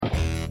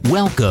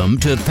Welcome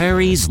to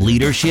Perry's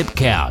Leadership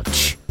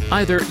Couch.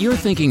 Either you're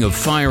thinking of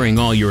firing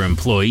all your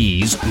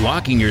employees,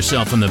 locking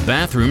yourself in the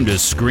bathroom to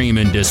scream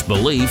in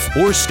disbelief,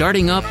 or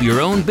starting up your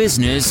own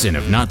business and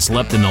have not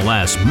slept in the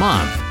last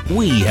month.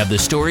 We have the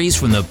stories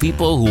from the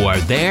people who are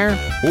there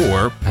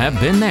or have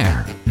been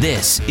there.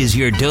 This is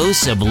your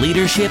dose of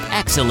leadership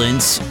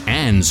excellence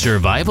and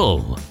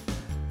survival.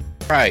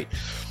 All right.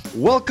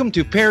 Welcome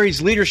to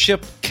Perry's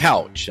Leadership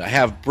Couch. I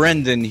have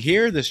Brendan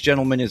here. This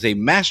gentleman is a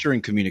master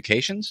in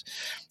communications.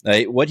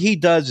 What he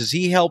does is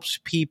he helps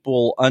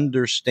people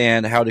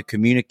understand how to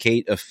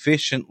communicate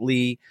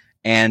efficiently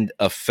and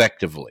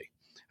effectively.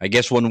 I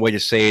guess one way to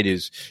say it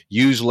is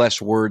use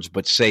less words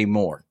but say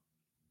more.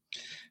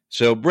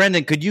 So,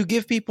 Brendan, could you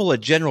give people a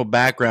general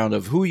background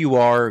of who you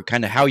are,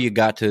 kind of how you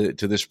got to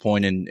this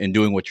point in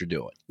doing what you're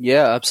doing?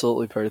 Yeah,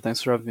 absolutely, Perry.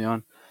 Thanks for having me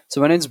on. So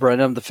my name's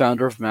Brendan. I'm the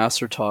founder of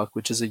Master Talk,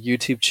 which is a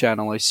YouTube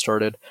channel I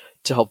started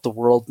to help the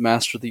world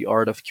master the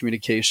art of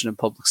communication and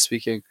public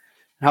speaking.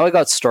 And how I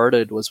got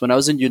started was when I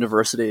was in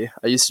university,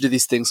 I used to do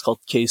these things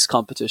called case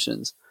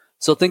competitions.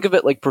 So think of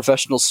it like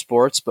professional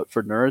sports, but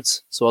for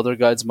nerds. So other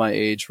guys my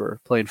age were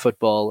playing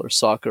football or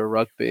soccer or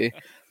rugby.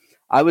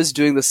 I was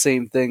doing the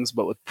same things,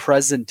 but with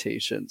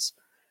presentations.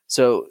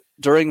 So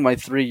during my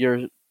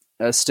 3-year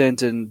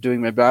stint in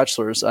doing my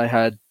bachelor's, I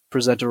had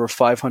presented over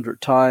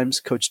 500 times,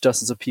 coached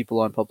dozens of people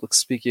on public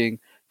speaking,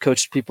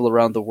 coached people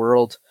around the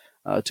world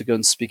to go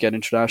and speak at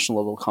international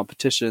level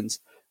competitions.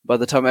 By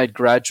the time I had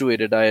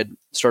graduated, I had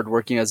started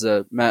working as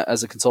a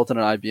consultant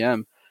at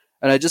IBM.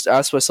 And I just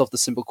asked myself the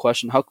simple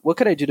question, what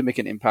could I do to make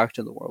an impact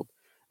in the world?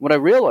 What I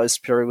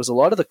realized, Perry, was a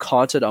lot of the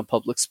content on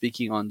public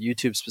speaking on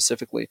YouTube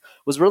specifically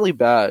was really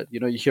bad. You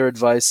hear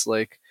advice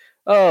like,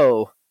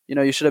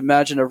 you should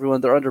imagine everyone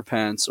in their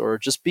underpants or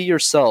just be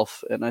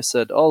yourself. And I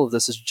said, all of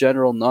this is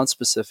general,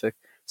 non-specific.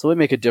 So we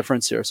make a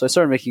difference here. So I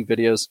started making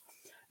videos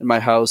in my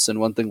house and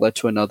one thing led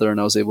to another. And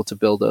I was able to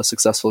build a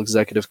successful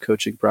executive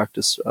coaching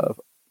practice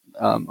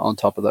on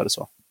top of that as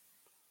well.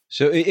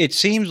 So it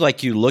seems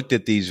like you looked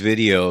at these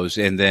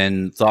videos and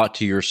then thought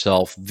to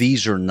yourself,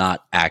 these are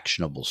not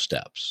actionable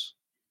steps.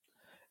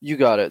 You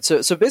got it.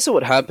 So basically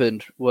what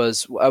happened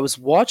was I was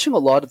watching a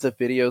lot of the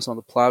videos on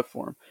the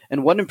platform,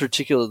 and one in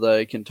particular that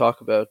I can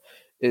talk about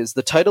is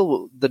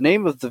the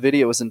name of the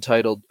video is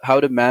entitled How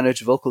to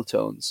Manage Vocal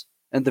Tones.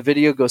 And the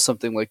video goes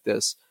something like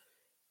this.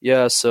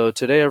 Yeah, so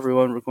today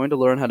everyone, we're going to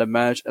learn how to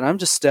manage, and I'm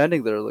just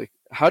standing there like,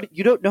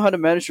 you don't know how to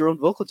manage your own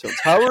vocal tones.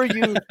 How are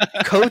you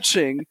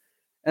coaching?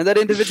 And that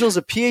individual is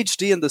a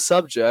PhD in the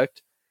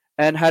subject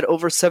and had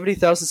over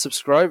 70,000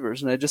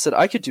 subscribers. And I just said,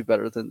 I could do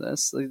better than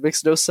this. It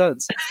makes no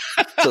sense.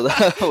 So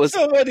that was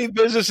so many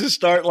businesses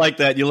start like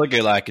that. You look at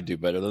it, I could do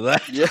better than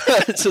that. Yeah,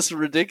 it's just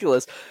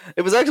ridiculous.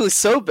 It was actually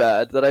so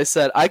bad that I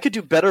said I could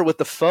do better with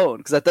the phone,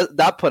 because at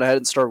that point I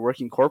hadn't started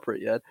working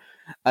corporate yet.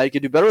 I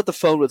could do better with the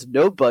phone with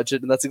no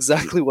budget, and that's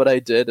exactly what I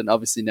did. And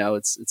obviously now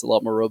it's a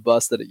lot more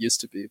robust than it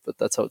used to be, but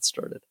that's how it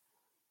started.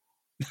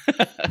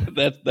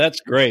 That's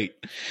great.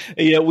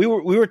 Yeah, we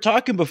were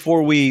talking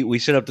before we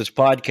set up this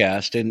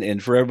podcast,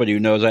 and for everybody who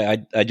knows,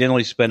 I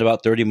generally spend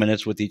about 30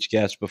 minutes with each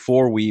guest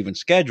before we even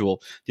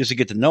schedule, just to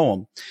get to know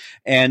them.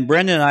 And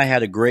Brendan and I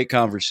had a great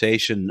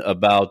conversation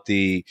about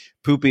the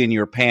poopy in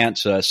your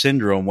pants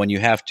syndrome when you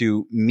have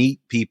to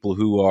meet people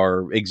who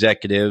are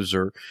executives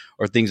or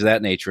things of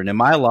that nature. And in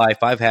my life,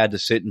 I've had to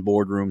sit in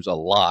boardrooms a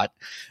lot.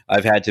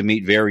 I've had to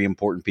meet very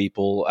important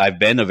people. I've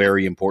been a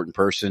very important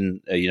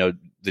person,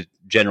 the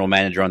general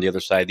manager on the other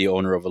side, the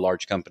owner of a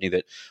large company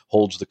that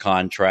holds the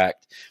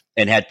contract,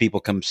 and had people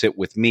come sit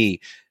with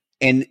me.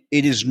 And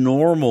it is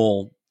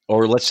normal,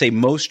 or let's say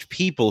most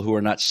people who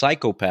are not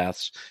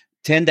psychopaths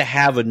tend to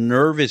have a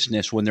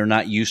nervousness when they're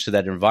not used to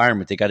that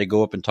environment. They got to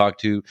go up and talk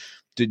to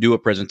do a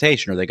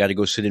presentation, or they got to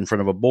go sit in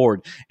front of a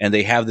board, and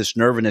they have this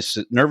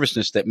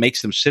nervousness that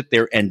makes them sit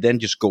there and then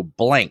just go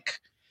blank.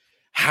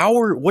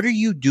 What are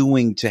you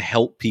doing to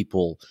help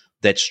people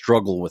that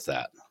struggle with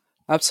that?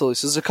 Absolutely.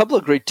 So there's a couple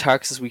of great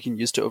tactics we can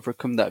use to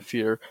overcome that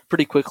fear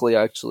pretty quickly,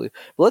 actually.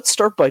 But let's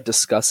start by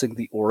discussing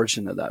the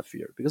origin of that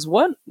fear. Because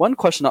one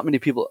question not many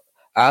people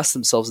ask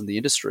themselves in the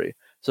industry,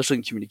 especially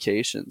in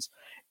communications,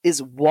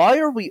 is why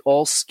are we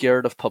all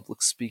scared of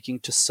public speaking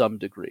to some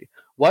degree?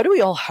 Why do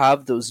we all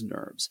have those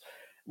nerves?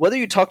 Whether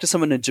you talk to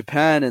someone in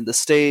Japan, in the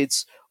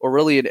States, or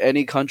really in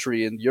any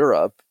country in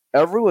Europe,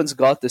 everyone's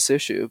got this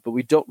issue, but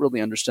we don't really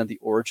understand the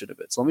origin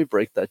of it. So let me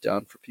break that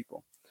down for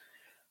people.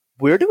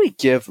 Where do we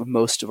give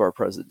most of our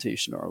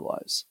presentation in our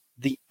lives?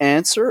 The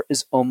answer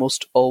is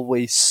almost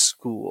always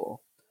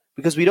school,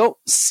 because we don't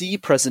see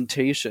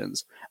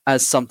presentations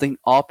as something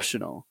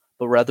optional,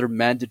 but rather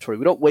mandatory.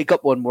 We don't wake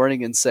up one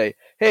morning and say,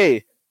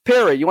 hey,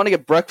 Perry, you want to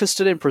get breakfast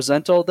today and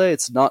present all day?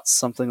 It's not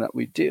something that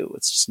we do.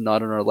 It's just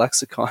not in our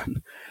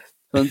lexicon.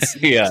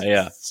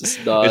 Yeah. It's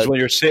just not. It's when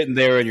you're sitting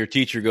there and your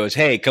teacher goes,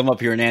 "Hey, come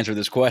up here and answer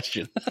this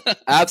question."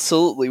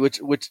 Absolutely, which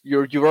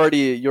you're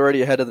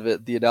already ahead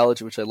of the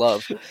analogy, which I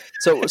love.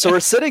 So we're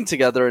sitting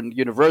together in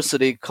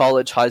university,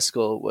 college, high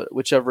school,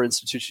 whichever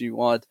institution you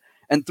want,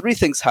 and three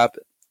things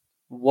happen.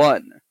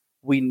 One,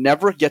 we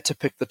never get to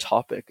pick the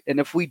topic, and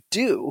if we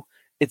do,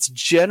 it's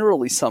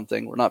generally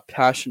something we're not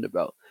passionate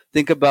about.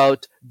 Think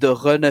about the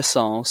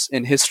Renaissance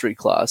in history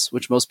class,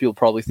 which most people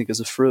probably think is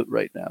a fruit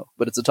right now,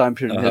 but it's a time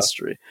period in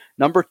history.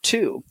 Number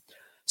two,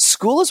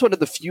 school is one of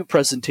the few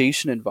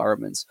presentation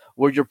environments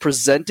where you're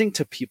presenting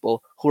to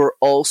people who are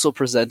also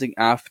presenting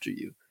after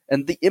you.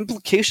 And the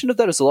implication of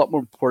that is a lot more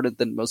important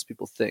than most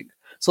people think.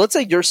 So let's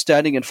say you're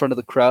standing in front of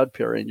the crowd,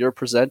 Perry, and you're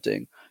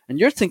presenting, and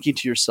you're thinking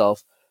to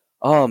yourself,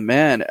 oh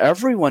man,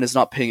 everyone is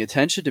not paying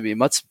attention to me. It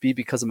must be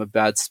because I'm a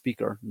bad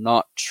speaker.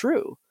 Not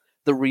true.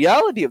 The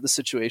reality of the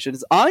situation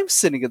is I'm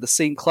sitting in the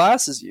same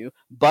class as you,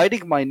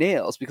 biting my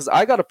nails because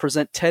I got to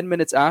present 10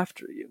 minutes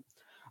after you.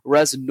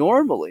 Whereas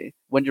normally,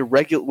 when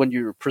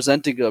you're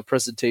presenting a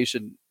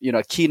presentation,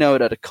 a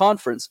keynote at a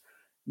conference,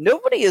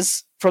 nobody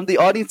is from the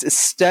audience is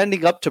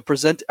standing up to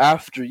present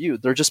after you.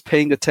 They're just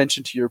paying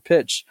attention to your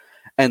pitch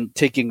and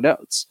taking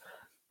notes.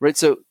 Right?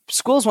 So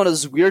school is one of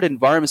those weird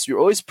environments. You're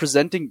always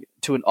presenting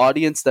to an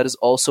audience that is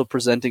also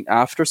presenting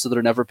after, so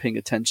they're never paying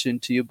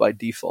attention to you by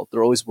default.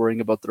 They're always worrying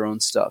about their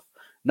own stuff.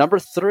 Number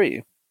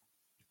three,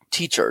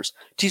 teachers.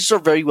 Teachers are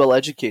very well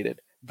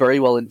educated, very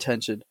well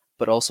intentioned,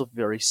 but also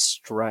very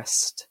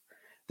stressed.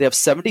 They have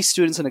 70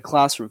 students in a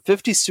classroom,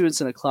 50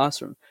 students in a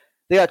classroom.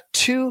 They got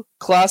 2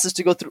 classes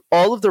to go through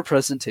all of their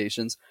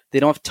presentations. They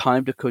don't have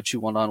time to coach you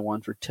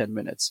one-on-one for 10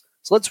 minutes.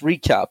 So let's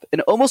recap.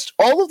 In almost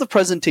all of the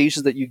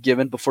presentations that you've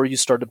given before you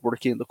started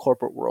working in the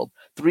corporate world,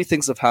 3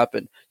 things have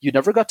happened. You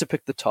never got to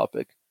pick the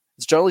topic.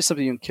 It's generally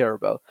something you don't care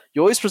about.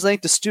 You're always presenting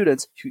to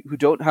students who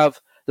don't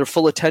have their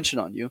full attention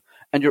on you,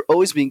 and you're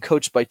always being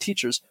coached by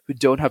teachers who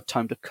don't have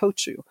time to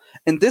coach you.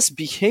 And this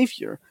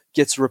behavior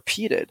gets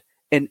repeated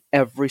in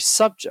every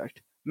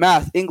subject.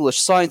 Math, English,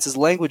 sciences,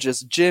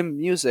 languages, gym,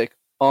 music,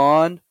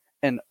 on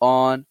and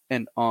on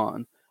and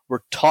on. We're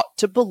taught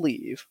to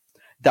believe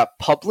that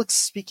public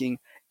speaking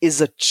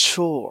is a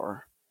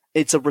chore.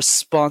 It's a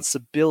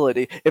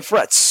responsibility. If we're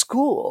at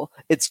school,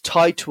 it's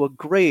tied to a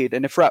grade.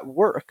 And if we're at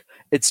work,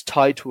 it's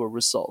tied to a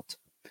result.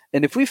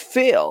 And if we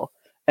fail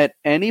at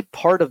any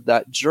part of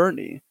that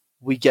journey,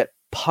 we get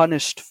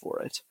punished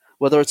for it,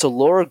 whether it's a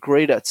lower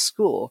grade at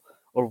school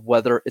or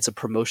whether it's a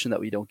promotion that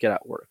we don't get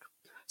at work.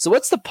 So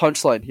what's the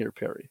punchline here,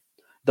 Perry?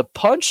 The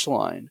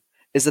punchline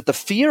is that the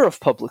fear of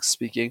public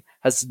speaking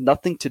has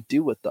nothing to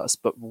do with us,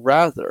 but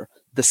rather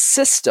the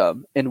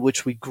system in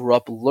which we grew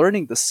up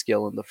learning the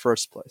skill in the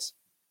first place.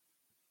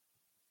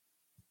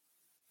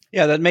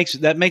 Yeah, that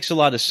makes a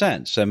lot of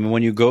sense. I mean,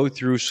 when you go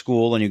through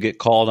school and you get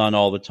called on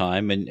all the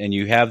time and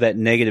you have that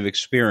negative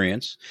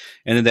experience,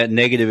 and then that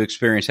negative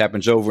experience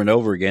happens over and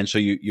over again, so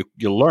you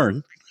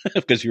learn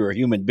because you're a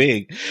human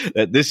being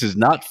that this is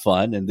not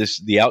fun, and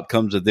the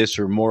outcomes of this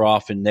are more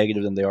often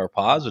negative than they are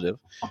positive.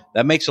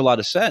 That makes a lot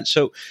of sense.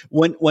 So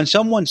when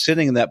someone's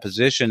sitting in that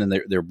position and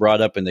they're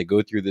brought up and they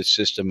go through this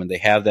system and they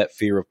have that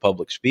fear of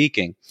public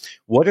speaking,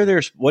 what are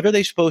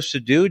they supposed to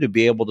do to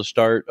be able to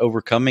start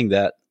overcoming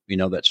that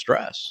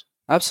stress?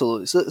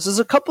 Absolutely. So there's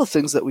a couple of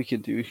things that we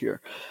can do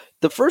here.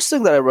 The first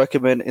thing that I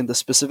recommend in the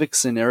specific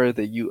scenario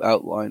that you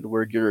outlined,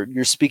 where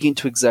you're speaking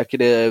to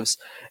executives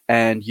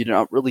and you're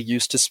not really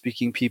used to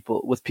speaking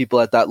with people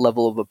at that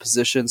level of a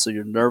position, so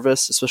you're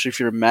nervous, especially if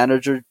you're a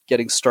manager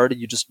getting started.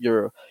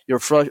 You're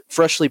a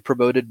freshly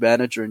promoted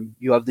manager and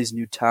you have these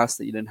new tasks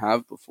that you didn't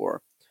have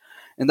before.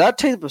 In that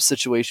type of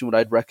situation, what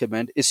I'd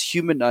recommend is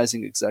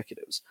humanizing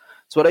executives.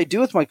 So what I do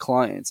with my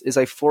clients is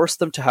I force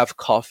them to have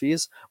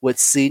coffees with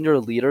senior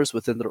leaders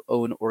within their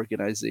own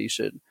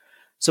organization.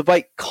 So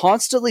by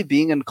constantly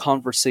being in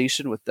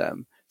conversation with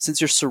them,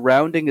 since your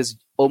surrounding is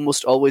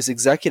almost always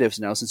executives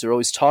now, since you're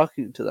always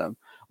talking to them,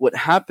 what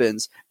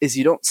happens is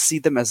you don't see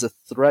them as a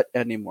threat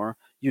anymore.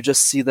 You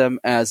just see them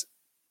as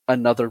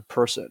another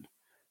person.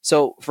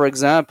 So, for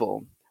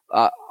example,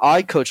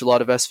 I coach a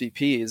lot of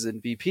SVPs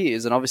and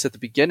VPs, and obviously at the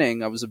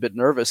beginning I was a bit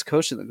nervous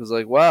coaching them because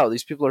wow,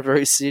 these people are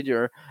very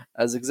senior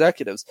as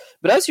executives.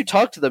 But as you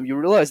talk to them, you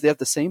realize they have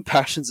the same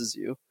passions as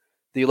you.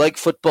 They like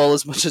football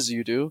as much as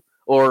you do,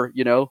 or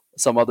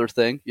some other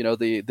thing.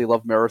 They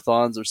love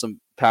marathons or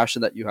some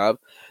passion that you have.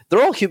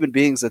 They're all human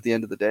beings at the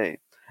end of the day.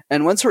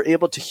 And once we're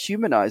able to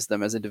humanize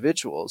them as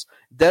individuals,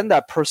 then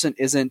that person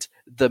isn't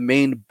the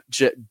main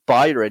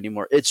buyer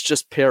anymore. It's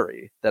just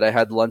Perry that I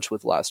had lunch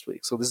with last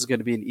week. So this is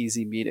going to be an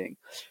easy meeting.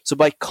 So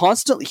by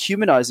constantly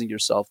humanizing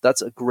yourself,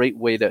 that's a great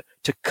way to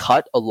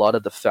cut a lot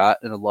of the fat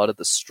and a lot of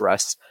the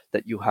stress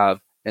that you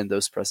have in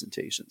those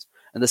presentations.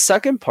 And the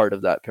second part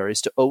of that, Perry,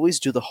 is to always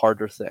do the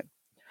harder thing.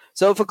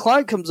 So if a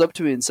client comes up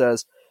to me and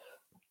says,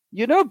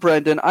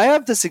 Brendan, I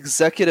have this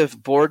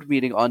executive board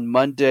meeting on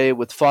Monday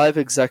with 5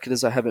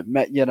 executives I haven't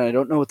met yet, and I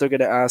don't know what they're going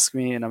to ask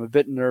me, and I'm a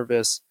bit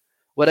nervous.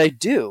 What I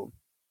do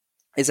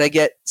is I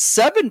get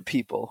 7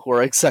 people who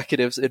are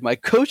executives in my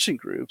coaching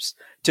groups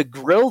to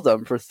grill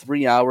them for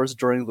 3 hours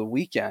during the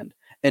weekend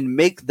and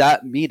make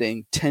that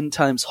meeting 10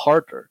 times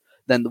harder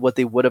than what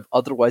they would have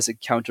otherwise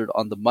encountered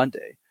on the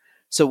Monday.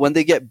 So when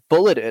they get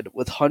bulleted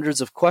with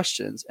hundreds of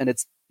questions and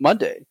it's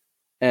Monday,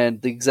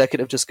 and the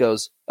executive just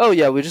goes, oh,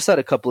 yeah, we just had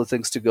a couple of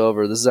things to go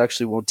over. This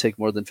actually won't take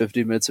more than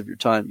 15 minutes of your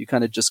time. You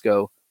kind of just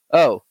go,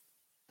 oh,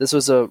 This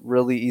was a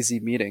really easy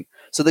meeting.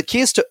 So the key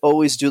is to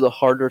always do the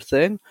harder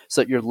thing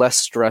so that you're less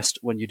stressed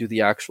when you do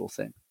the actual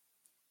thing.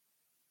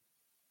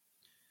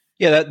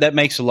 Yeah, that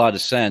makes a lot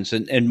of sense.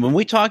 And when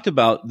we talked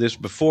about this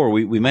before,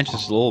 we mentioned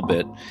this a little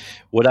bit.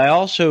 What I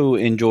also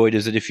enjoyed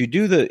is that if you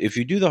do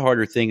the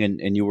harder thing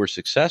and you were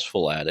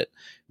successful at it,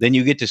 then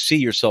you get to see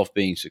yourself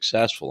being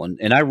successful.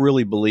 And I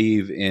really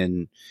believe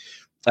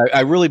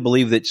I really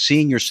believe that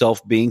seeing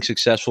yourself being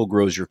successful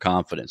grows your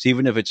confidence,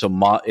 even if it's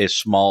a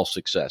small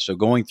success. So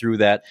going through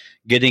that,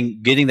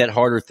 getting that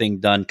harder thing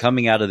done,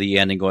 coming out of the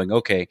end and going,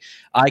 okay,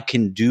 I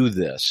can do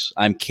this.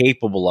 I'm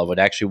capable of it.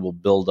 Actually will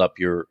build up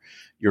your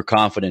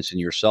confidence in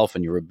yourself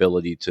and your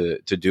ability to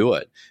do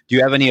it. Do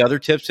you have any other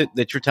tips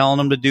that you're telling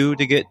them to do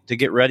to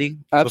get ready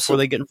before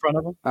they get in front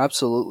of them?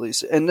 Absolutely.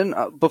 And then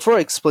before I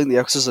explain the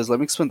exercise, let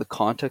me explain the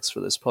context for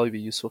this. Probably be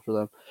useful for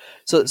them.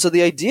 So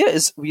the idea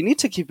is we need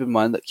to keep in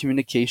mind that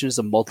communication is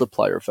a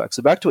multiplier effect.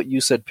 So back to what you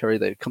said, Perry,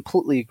 that I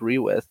completely agree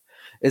with,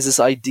 is this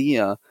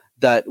idea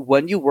that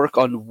when you work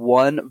on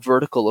one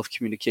vertical of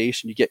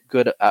communication, you get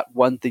good at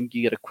one thing,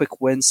 you get a quick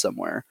win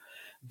somewhere.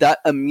 That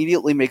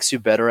immediately makes you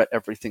better at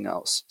everything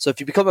else. So if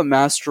you become a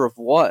master of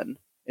one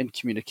in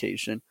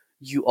communication,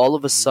 you all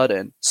of a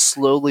sudden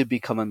slowly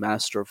become a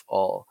master of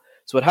all.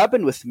 So what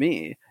happened with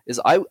me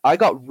is I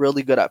got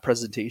really good at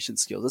presentation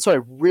skills. That's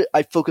why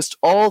I focused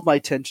all of my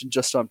attention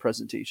just on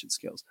presentation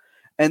skills.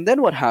 And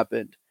then what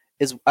happened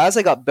is as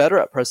I got better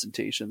at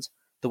presentations,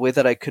 the way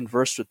that I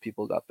conversed with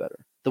people got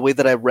better. The way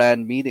that I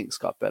ran meetings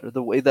got better.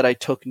 The way that I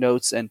took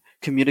notes and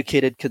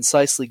communicated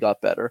concisely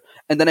got better.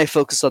 And then I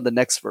focused on the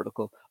next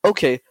vertical.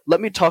 Okay, let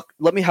me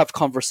have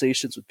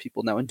conversations with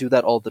people now and do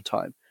that all the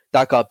time.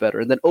 That got better.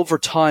 And then over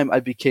time, I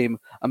became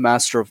a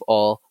master of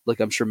all, like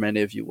I'm sure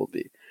many of you will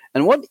be.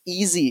 And one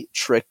easy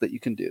trick that you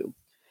can do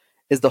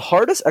is the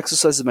hardest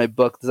exercise in my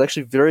book that's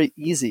actually very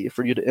easy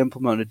for you to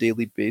implement on a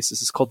daily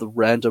basis. It's called the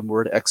random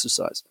word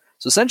exercise.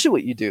 So essentially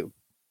what you do,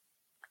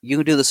 you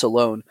can do this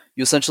alone.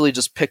 You essentially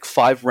just pick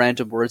 5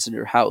 random words in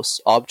your house,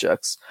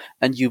 objects,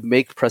 and you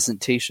make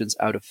presentations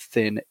out of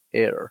thin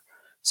air.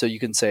 So you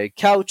can say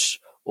couch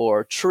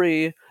or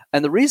tree.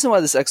 And the reason why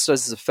this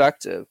exercise is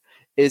effective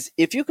is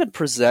if you can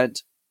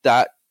present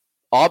that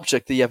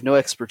object that you have no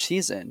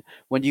expertise in,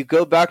 when you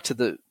go back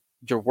to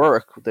your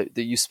work that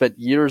you spent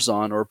years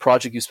on or a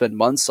project you spent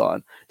months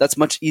on, that's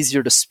much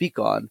easier to speak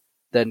on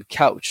than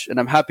couch. And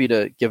I'm happy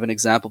to give an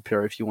example,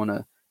 Pierre, if you want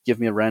to give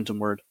me a random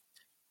word.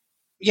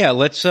 Yeah,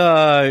 let's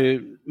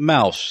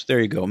mouse.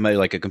 There you go,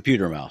 like a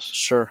computer mouse.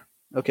 Sure.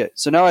 Okay,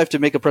 so now I have to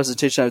make a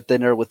presentation out of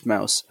thin air with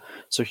mouse.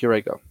 So here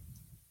I go.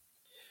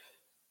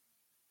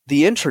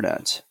 The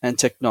internet and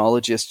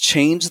technology has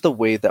changed the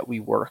way that we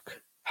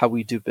work, how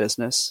we do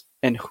business,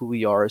 and who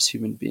we are as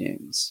human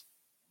beings.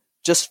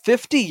 Just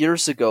 50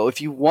 years ago, if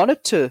you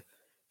wanted to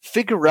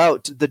figure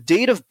out the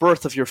date of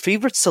birth of your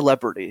favorite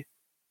celebrity,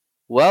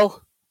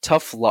 well,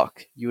 tough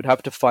luck. You would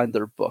have to find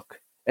their book.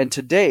 And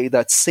today,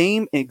 that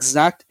same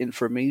exact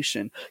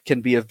information can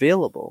be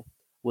available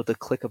with a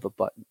click of a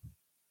button.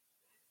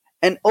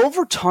 And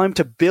over time,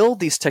 to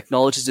build these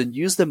technologies and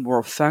use them more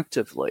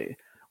effectively,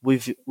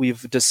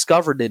 we've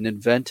discovered and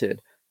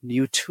invented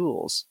new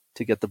tools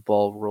to get the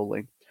ball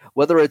rolling.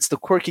 Whether it's the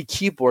quirky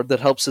keyboard that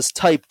helps us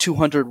type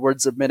 200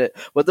 words a minute,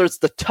 whether it's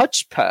the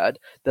touchpad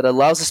that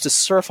allows us to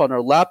surf on our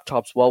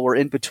laptops while we're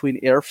in between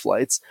air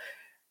flights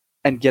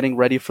and getting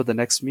ready for the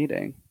next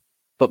meeting.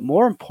 But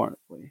more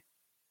importantly,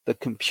 the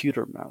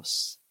computer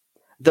mouse.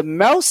 The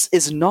mouse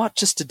is not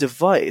just a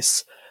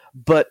device,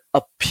 but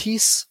a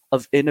piece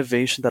of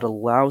innovation that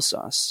allows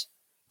us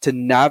to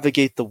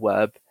navigate the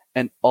web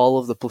and all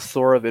of the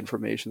plethora of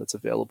information that's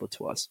available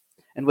to us.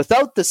 And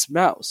without this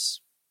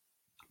mouse,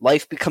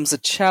 life becomes a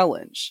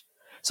challenge.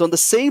 So in the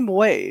same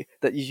way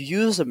that you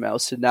use a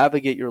mouse to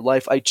navigate your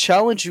life, I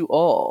challenge you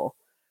all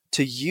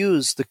to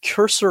use the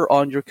cursor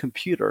on your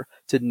computer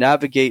to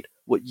navigate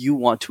what you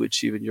want to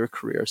achieve in your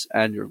careers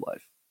and your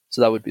life. So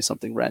that would be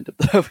something random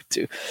that I would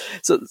do.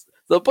 So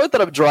the point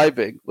that I'm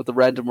driving with the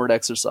random word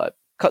exercise,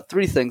 cut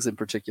 3 things in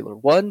particular.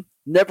 1,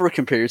 never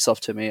compare yourself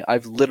to me.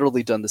 I've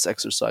literally done this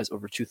exercise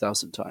over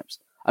 2,000 times.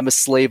 I'm a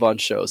slave on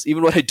shows.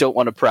 Even when I don't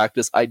want to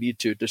practice, I need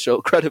to show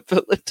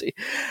credibility.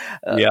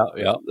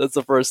 Yeah. That's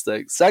the first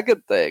thing.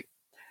 Second thing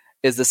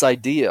is this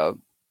idea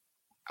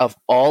of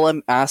all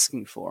I'm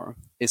asking for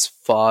is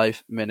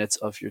 5 minutes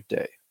of your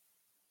day.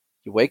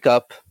 You wake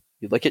up,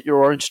 you look at your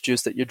orange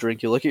juice that you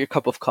drink, you look at your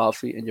cup of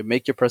coffee, and you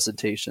make your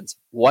presentations.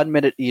 1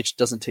 minute each,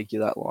 doesn't take you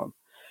that long.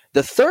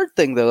 The third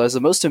thing, though, is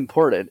the most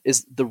important,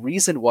 is the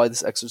reason why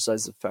this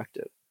exercise is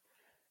effective,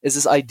 is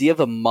this idea of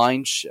a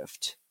mind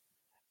shift.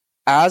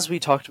 As we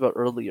talked about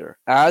earlier,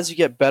 as you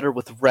get better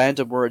with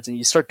random words and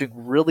you start doing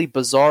really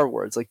bizarre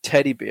words like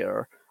teddy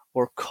bear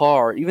or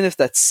car, even if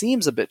that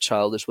seems a bit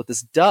childish, what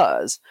this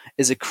does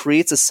is it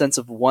creates a sense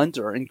of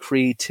wonder and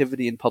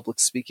creativity in public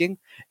speaking.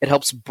 It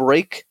helps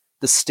break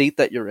the state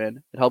that you're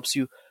in. It helps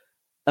you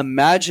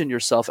imagine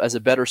yourself as a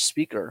better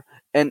speaker.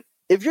 And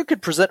if you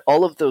could present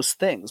all of those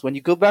things, when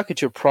you go back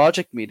into your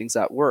project meetings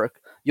at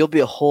work, you'll be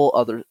a whole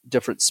other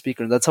different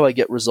speaker. And that's how I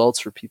get results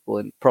for people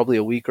in probably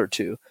a week or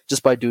two,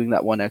 just by doing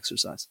that one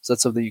exercise. So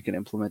that's something you can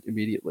implement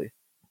immediately.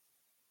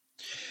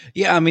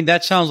 Yeah, I mean,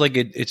 that sounds like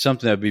it's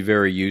something that would be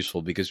very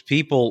useful because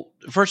people,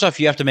 first off,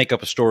 you have to make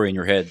up a story in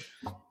your head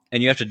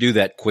and you have to do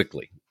that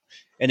quickly.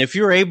 And if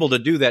you're able to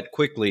do that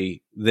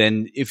quickly,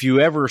 then if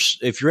you're ever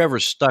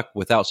stuck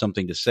without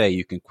something to say,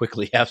 you can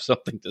quickly have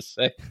something to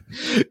say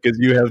because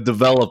you have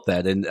developed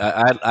that. And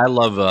I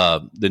love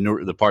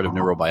the part of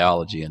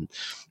neurobiology. And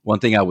one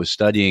thing I was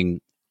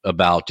studying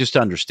about, just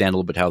to understand a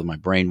little bit how my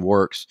brain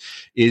works,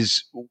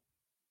 is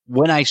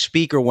when I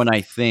speak or when I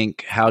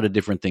think, how do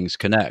different things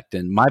connect?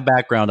 And my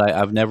background,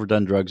 I've never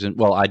done drugs.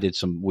 Well, I did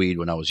some weed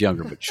when I was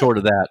younger, but short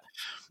of that,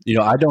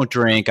 I don't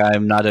drink.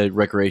 I'm not a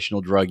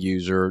recreational drug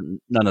user,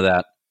 none of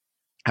that.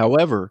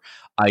 However,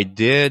 I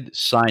did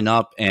sign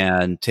up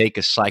and take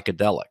a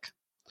psychedelic,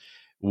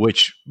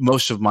 which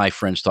most of my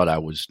friends thought I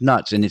was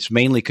nuts. And it's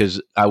mainly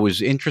because I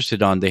was interested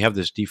they have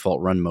this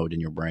default run mode in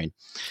your brain.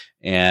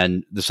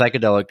 And the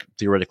psychedelic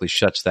theoretically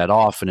shuts that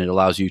off and it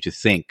allows you to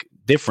think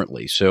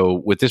differently. So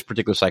with this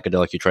particular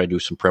psychedelic, you try to do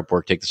some prep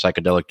work, take the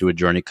psychedelic, do a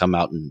journey, come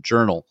out and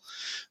journal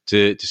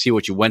to see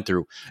what you went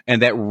through.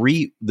 And that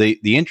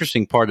the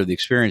interesting part of the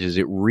experience is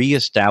it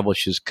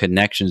reestablishes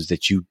connections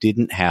that you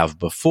didn't have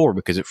before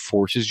because it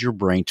forces your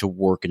brain to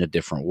work in a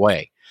different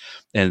way.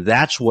 And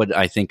that's what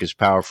I think is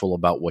powerful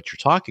about what you're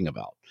talking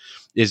about,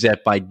 is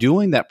that by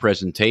doing that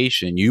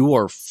presentation, you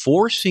are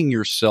forcing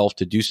yourself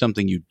to do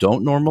something you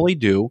don't normally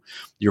do.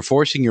 You're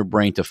forcing your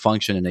brain to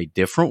function in a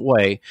different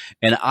way.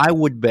 And I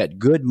would bet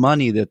good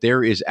money that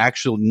there is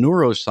actual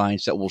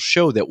neuroscience that will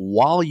show that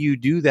while you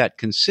do that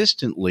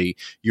consistently,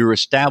 you're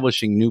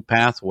establishing new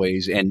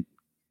pathways and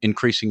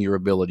increasing your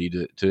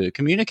ability to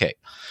communicate.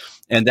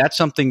 And that's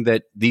something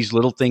that these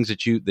little things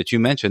that you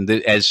mentioned,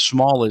 that as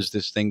small as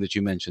this thing that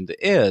you mentioned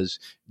is,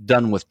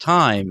 done with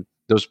time,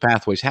 those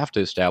pathways have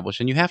to establish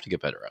and you have to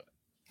get better at it.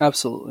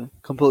 Absolutely.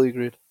 Completely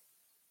agreed.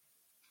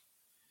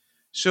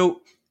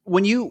 So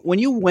when you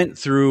went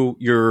through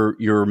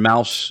your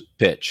mouse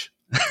pitch,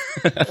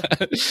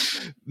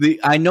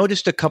 I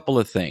noticed a couple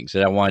of things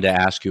that I wanted to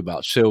ask you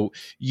about. So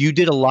you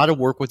did a lot of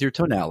work with your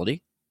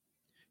tonality.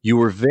 You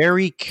were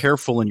very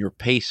careful in your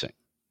pacing.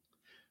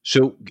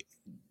 So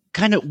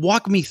kind of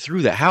walk me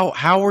through that.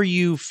 How are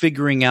you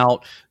figuring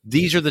out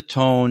these are the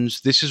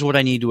tones, this is what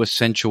I need to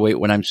accentuate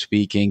when I'm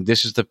speaking,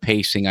 this is the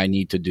pacing I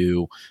need to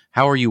do?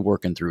 How are you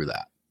working through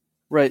that?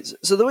 Right.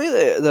 So the way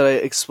that I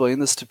explain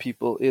this to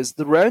people is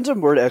the random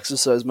word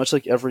exercise, much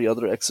like every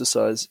other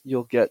exercise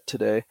you'll get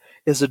today,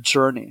 is a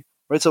journey.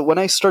 Right. So when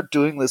I start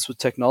doing this with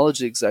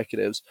technology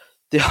executives,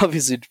 they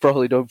obviously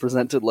probably don't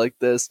present it like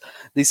this.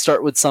 They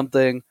start with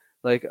something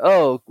like,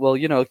 oh, well,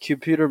 a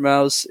computer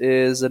mouse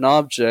is an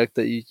object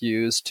that you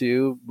use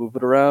to move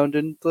it around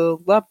in the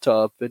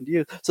laptop.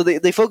 So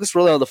they focus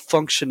really on the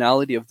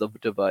functionality of the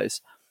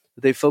device.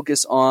 They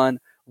focus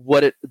on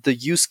the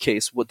use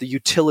case, what the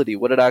utility,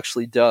 what it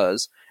actually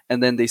does.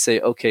 And then they say,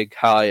 okay,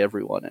 hi,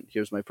 everyone, and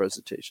here's my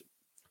presentation.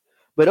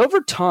 But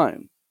over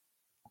time,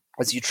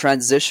 as you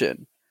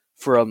transition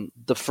from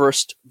the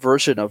first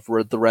version of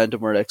the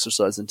random word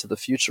exercise into the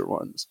future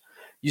ones,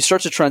 you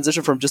start to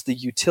transition from just the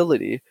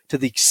utility to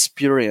the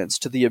experience,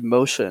 to the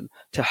emotion,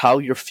 to how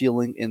you're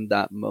feeling in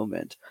that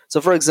moment.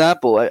 So for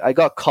example, I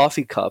got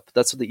coffee cup.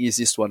 That's the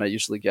easiest one I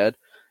usually get,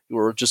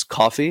 or just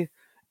coffee.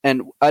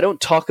 And I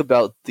don't talk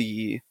about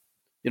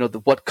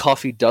what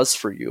coffee does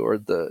for you or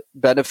the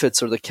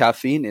benefits or the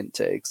caffeine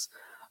intakes.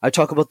 I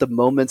talk about the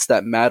moments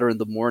that matter in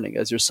the morning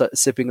as you're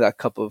sipping that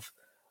cup of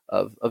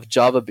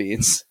Java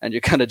beans and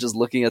you're kind of just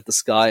looking at the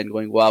sky and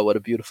going, wow, what a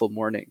beautiful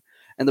morning.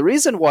 And the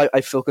reason why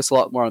I focus a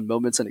lot more on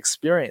moments and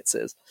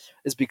experiences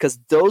is because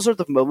those are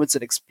the moments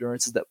and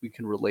experiences that we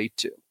can relate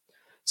to.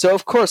 So,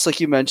 of course, like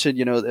you mentioned,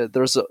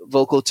 there's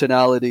vocal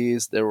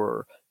tonalities, there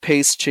were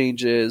pace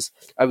changes.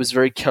 I was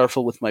very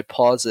careful with my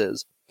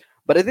pauses.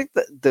 But I think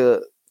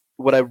that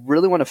what I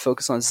really want to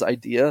focus on is this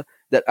idea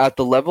that at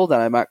the level that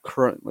I'm at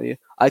currently,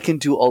 I can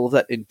do all of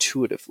that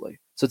intuitively.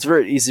 So it's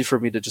very easy for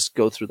me to just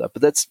go through that.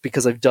 But that's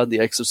because I've done the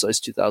exercise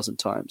 2,000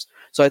 times.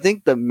 So I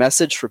think the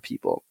message for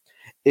people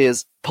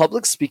is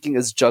public speaking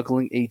is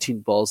juggling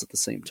 18 balls at the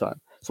same time.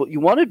 So what you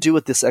want to do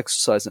with this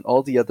exercise and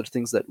all the other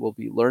things that we'll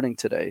be learning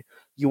today,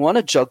 you want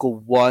to juggle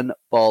one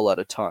ball at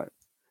a time.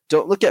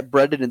 Don't look at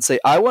Brendan and say,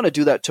 I want to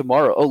do that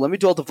tomorrow. Oh, let me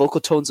do all the vocal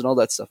tones and all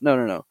that stuff.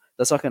 No.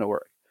 That's not going to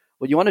work.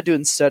 What you want to do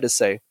instead is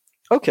say,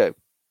 okay,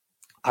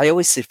 I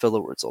always say filler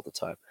words all the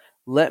time.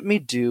 Let me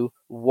do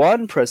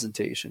one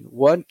presentation,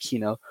 one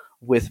keynote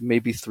with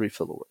maybe 3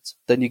 filler words.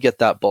 Then you get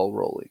that ball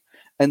rolling.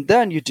 And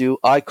then you do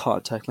eye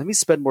contact. Let me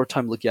spend more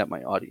time looking at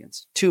my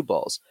audience. 2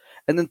 balls.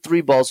 And then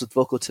 3 balls with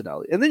vocal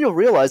tonality. And then you'll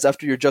realize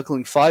after you're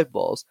juggling 5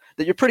 balls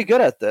that you're pretty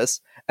good at this.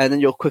 And then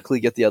you'll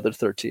quickly get the other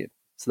 13.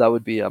 So that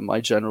would be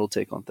my general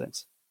take on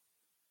things.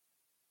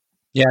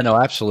 Yeah, no,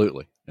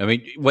 absolutely. I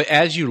mean,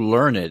 as you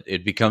learn it,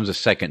 it becomes a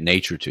second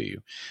nature to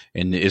you.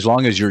 And as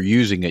long as you're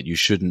using it, you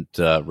shouldn't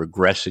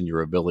regress in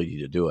your ability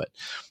to do it.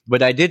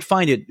 But I did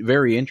find it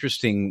very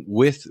interesting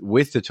with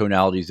the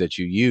tonalities that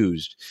you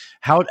used.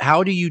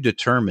 How do you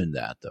determine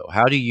that, though?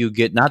 How do you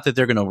get, not that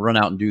they're going to run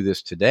out and do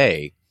this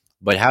today,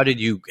 but how do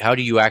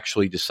you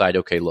actually decide,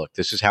 okay, look,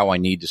 this is how I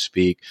need to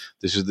speak.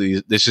 This is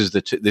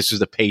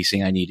the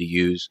pacing I need to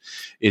use.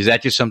 Is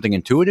that just something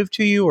intuitive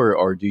to you,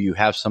 or do you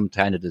have some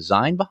kind of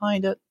design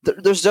behind it?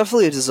 There's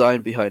definitely a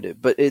design behind it,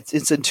 but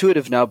it's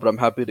intuitive now, but I'm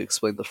happy to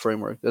explain the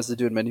framework as I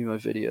do in many of my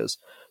videos.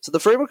 So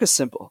the framework is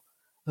simple.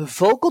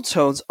 Vocal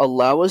tones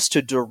allow us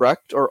to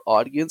direct our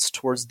audience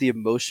towards the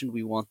emotion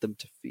we want them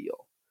to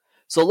feel.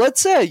 So let's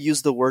say I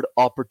use the word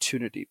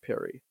opportunity,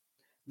 Perry.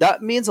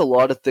 That means a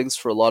lot of things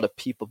for a lot of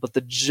people, but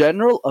the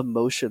general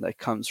emotion that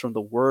comes from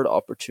the word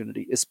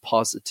opportunity is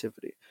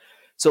positivity.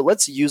 So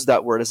let's use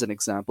that word as an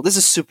example. This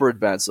is super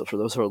advanced though for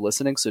those who are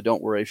listening, so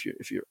don't worry if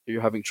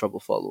you're having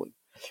trouble following.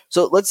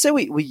 So let's say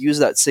we use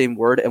that same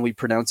word and we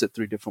pronounce it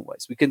 3 different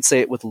ways. We can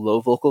say it with low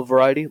vocal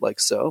variety, like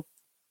so,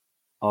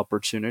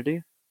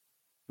 opportunity.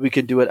 We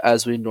can do it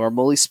as we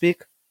normally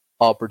speak,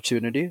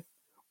 opportunity.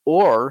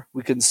 Or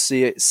we can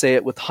say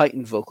it with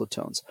heightened vocal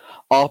tones,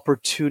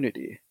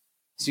 opportunity.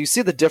 So you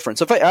see the difference.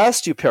 So if I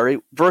asked you, Perry,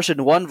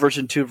 version 1,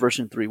 version 2,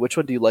 version 3, which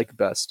one do you like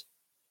best?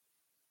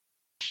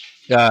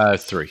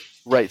 3.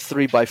 Right,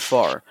 3 by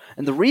far.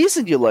 And the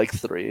reason you like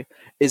 3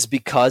 is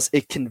because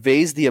it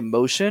conveys the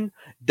emotion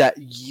that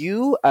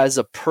you as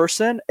a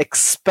person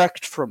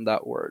expect from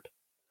that word.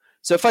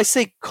 So if I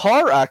say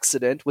car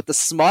accident with a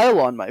smile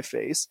on my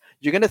face,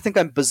 you're going to think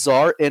I'm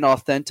bizarre,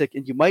 inauthentic,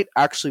 and you might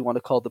actually want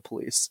to call the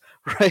police,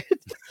 right?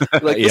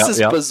 Like, this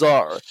is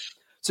bizarre.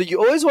 So you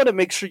always want to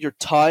make sure you're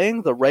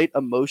tying the right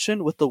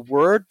emotion with the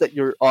word that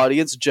your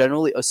audience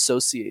generally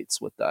associates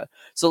with that.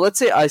 So let's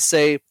say I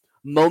say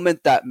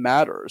moment that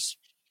matters.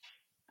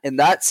 In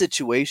that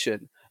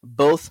situation,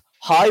 both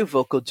high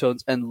vocal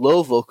tones and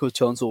low vocal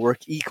tones will work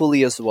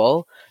equally as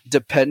well,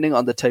 depending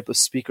on the type of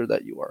speaker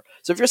that you are.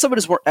 So if you're someone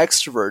who's more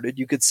extroverted,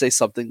 you could say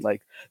something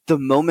like the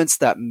moments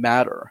that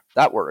matter.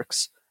 That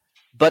works.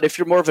 But if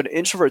you're more of an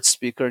introvert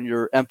speaker and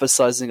you're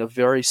emphasizing a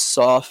very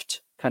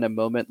soft kind of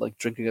moment, like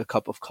drinking a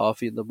cup of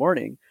coffee in the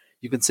morning,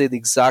 you can say the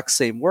exact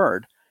same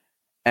word,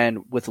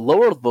 and with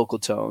lower vocal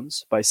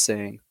tones by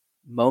saying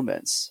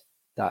moments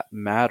that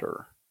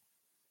matter.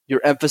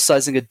 You're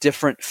emphasizing a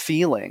different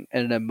feeling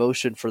and an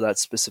emotion for that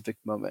specific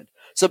moment.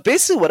 So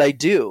basically what I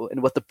do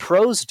and what the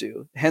pros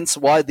do, hence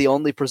why they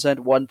only present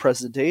one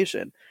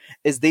presentation,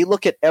 is they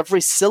look at every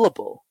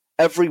syllable,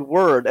 every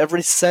word,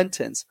 every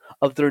sentence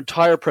of their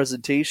entire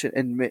presentation,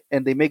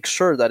 and they make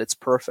sure that it's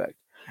perfect.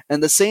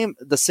 And the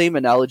same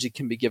analogy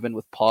can be given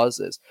with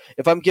pauses.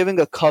 If I'm giving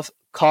a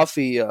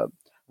coffee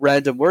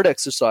random word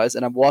exercise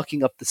and I'm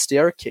walking up the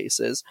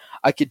staircases,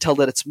 I could tell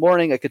that it's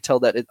morning. I could tell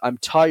that I'm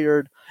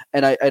tired,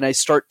 and I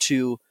start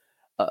to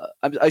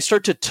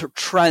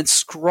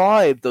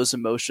transcribe those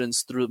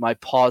emotions through my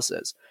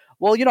pauses.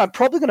 Well, I'm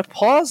probably going to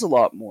pause a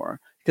lot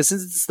more because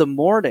since it's the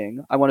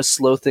morning, I want to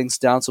slow things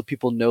down so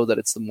people know that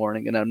it's the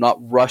morning and I'm not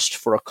rushed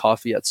for a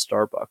coffee at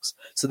Starbucks,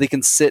 so they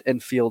can sit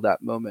and feel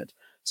that moment.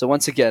 So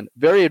once again,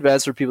 very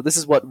advanced for people. This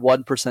is what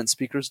 1%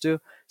 speakers do.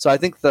 So I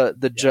think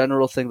the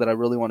general thing that I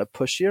really want to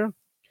push here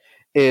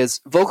is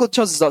vocal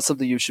tones is not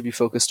something you should be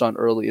focused on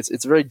early.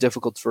 It's very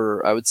difficult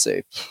for, I would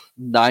say,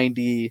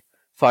 95%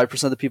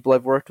 of the people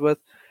I've worked with.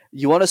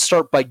 You want to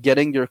start by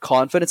getting your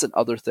confidence in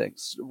other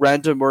things.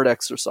 Random word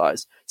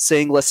exercise,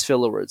 saying less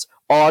filler words,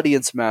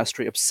 audience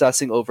mastery,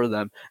 obsessing over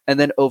them. And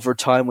then over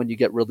time, when you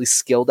get really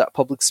skilled at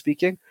public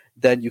speaking,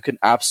 then you can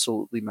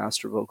absolutely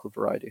master vocal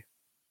variety.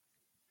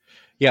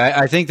 Yeah,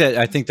 I think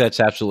that's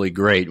absolutely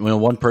great.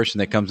 One person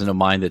that comes into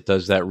mind that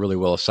does that really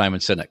well is Simon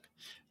Sinek.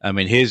 I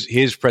mean,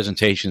 his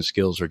presentation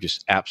skills are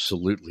just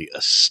absolutely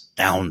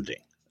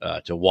astounding.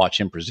 To watch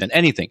him present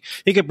anything.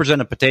 He could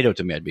present a potato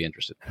to me, I'd be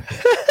interested.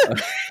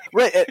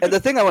 Right, and the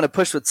thing I want to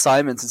push with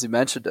Simon, since you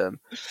mentioned him,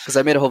 because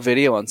I made a whole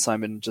video on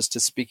Simon, just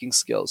his speaking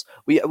skills.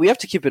 We have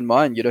to keep in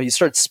mind, he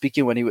started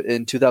speaking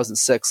in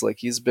 2006. Like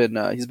he's been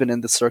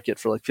in the circuit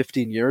for like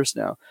 15 years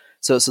now.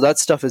 So that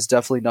stuff is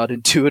definitely not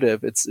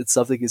intuitive. It's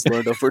something he's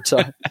learned over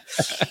time.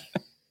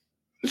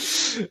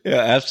 Yeah,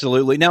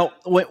 absolutely. Now,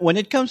 when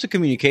it comes to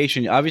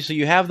communication, obviously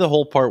you have the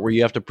whole part where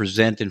you have to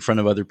present in front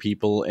of other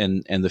people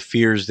and the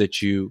fears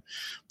that you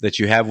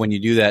have when you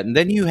do that. And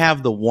then you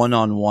have the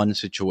one-on-one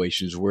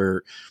situations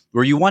where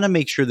you want to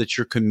make sure that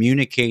you're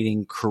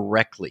communicating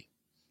correctly.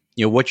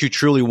 What you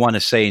truly want to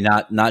say,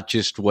 not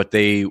just what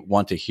they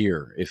want to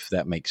hear, if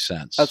that makes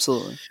sense.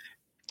 Absolutely.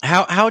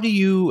 How do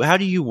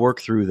you work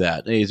through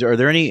that? Are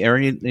there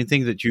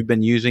anything that you've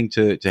been using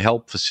to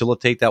help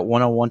facilitate that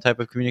one-on-one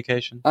type of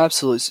communication?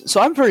 Absolutely. So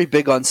I'm very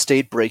big on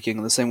state breaking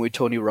in the same way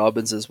Tony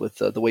Robbins is with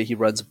the way he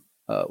runs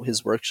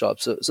his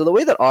workshops. So the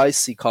way that I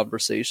see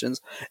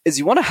conversations is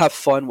you want to have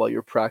fun while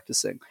you're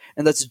practicing,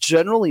 and that's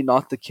generally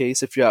not the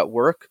case if you're at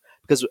work,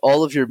 because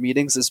all of your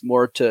meetings is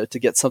more to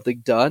get something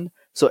done.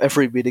 So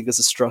every meeting is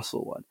a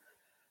stressful one.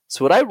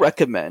 So what I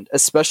recommend,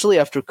 especially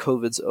after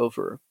COVID's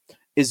over,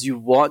 is you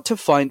want to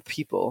find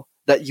people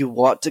that you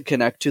want to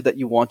connect to, that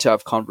you want to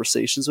have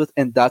conversations with,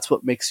 and that's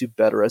what makes you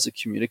better as a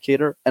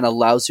communicator and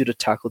allows you to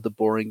tackle the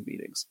boring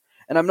meetings.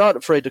 And I'm not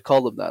afraid to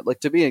call them that. Like,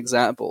 to be an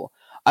example,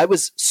 I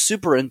was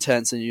super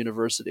intense in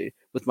university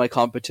with my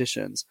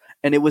competitions,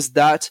 and it was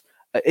that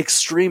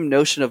extreme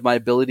notion of my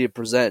ability to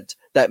present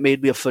that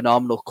made me a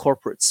phenomenal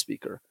corporate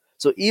speaker.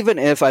 So even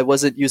if I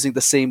wasn't using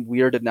the same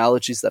weird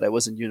analogies that I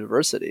was in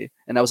university,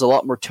 and I was a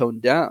lot more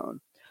toned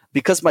down,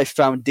 because my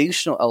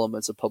foundational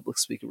elements of public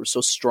speaking were so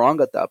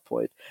strong at that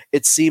point,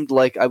 it seemed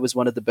like I was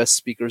one of the best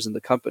speakers in the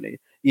company,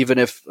 even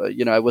if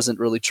I wasn't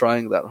really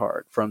trying that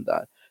hard from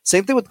that.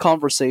 Same thing with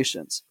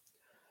conversations.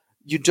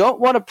 You don't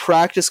want to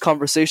practice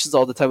conversations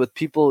all the time with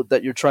people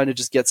that you're trying to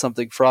just get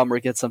something from or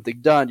get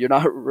something done.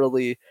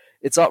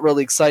 It's not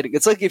really exciting.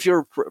 It's like if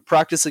you're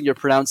practicing your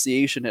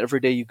pronunciation and every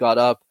day you got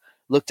up,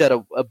 looked at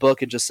a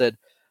book and just said,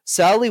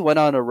 Sally went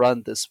on a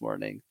run this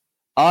morning.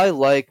 I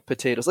like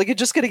potatoes. Like, you're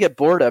just going to get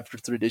bored after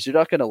 3 days. You're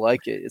not going to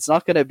like it. It's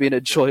not going to be an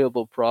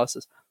enjoyable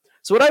process.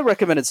 So what I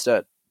recommend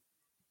instead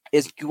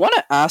is you want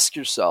to ask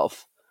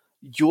yourself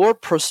your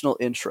personal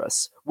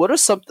interests. What are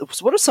some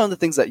of the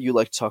things that you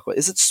like to talk about?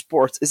 Is it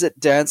sports? Is it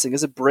dancing?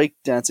 Is it break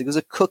dancing? Is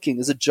it cooking?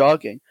 Is it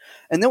jogging?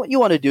 And then what you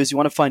want to do is you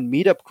want to find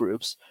meetup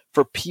groups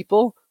for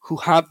people who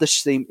have the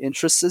same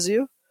interests as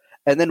you.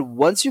 And then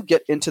once you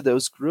get into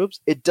those groups,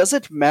 it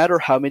doesn't matter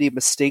how many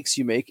mistakes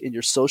you make in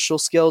your social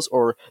skills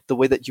or the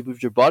way that you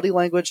move your body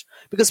language,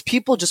 because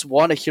people just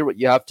want to hear what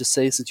you have to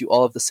say since you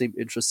all have the same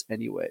interests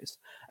anyways.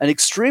 An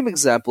extreme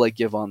example I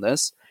give on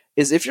this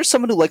is if you're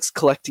someone who likes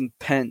collecting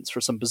pens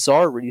for some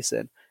bizarre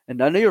reason and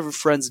none of your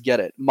friends get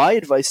it, my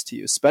advice to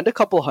you, spend a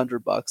couple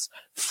 $100,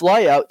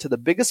 fly out to the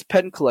biggest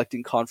pen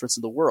collecting conference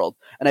in the world,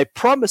 and I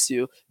promise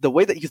you the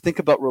way that you think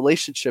about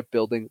relationship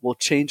building will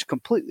change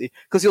completely,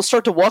 because you'll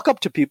start to walk up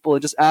to people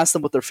and just ask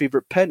them what their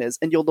favorite pen is,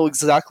 and you'll know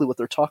exactly what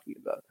they're talking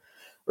about,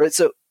 right?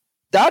 So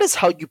that is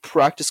how you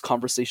practice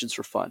conversations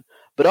for fun.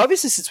 But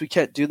obviously, since we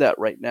can't do that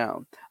right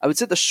now, I would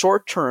say the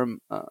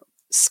short-term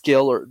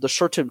skill or the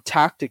short-term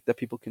tactic that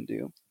people can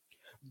do,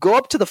 go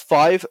up to the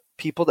 5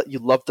 people that you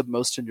love the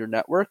most in your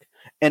network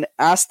and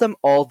ask them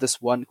all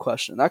this one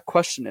question. That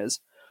question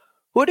is,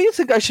 who do you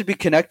think I should be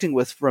connecting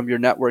with from your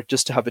network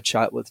just to have a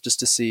chat with, just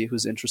to see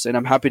who's interested? And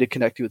I'm happy to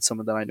connect you with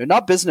someone that I know.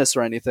 Not business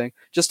or anything,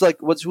 just like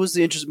who's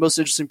the most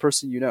interesting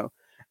person you know.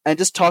 And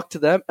just talk to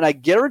them, and I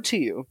guarantee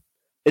you,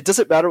 it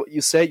doesn't matter what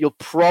you say, you'll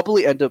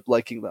probably end up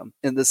liking them.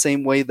 In the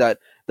same way that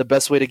the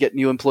best way to get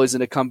new employees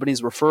into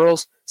companies,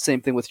 referrals, same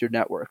thing with your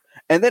network.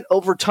 And then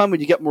over time, when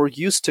you get more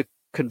used to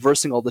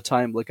conversing all the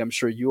time, like I'm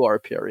sure you are,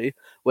 Perry,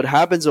 what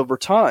happens over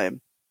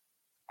time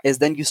is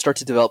then you start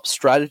to develop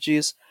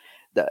strategies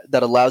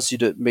that allows you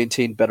to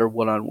maintain better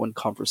one-on-one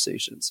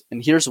conversations.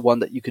 And here's one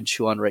that you can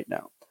chew on right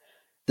now.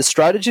 The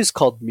strategy is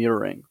called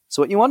mirroring.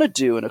 So what you want to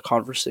do in a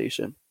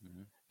conversation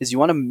is you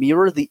want to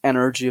mirror the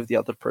energy of the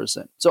other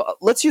person. So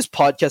let's use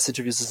podcast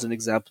interviews as an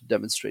example to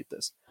demonstrate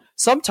this.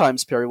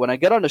 Sometimes, Perry, when I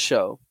get on a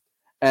show,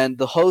 and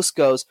the host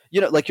goes,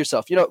 like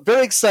yourself,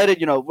 very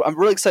excited, I'm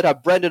really excited to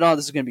have Brendan on.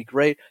 This is going to be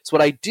great. So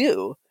what I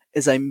do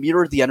is I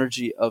mirror the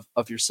energy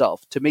of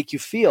yourself to make you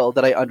feel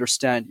that I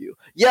understand you.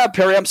 Yeah,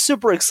 Perry, I'm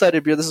super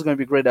excited, This is going to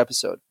be a great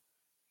episode.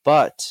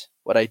 But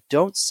what I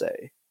don't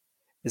say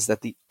is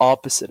that the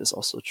opposite is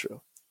also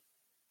true.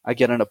 I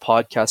get on a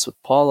podcast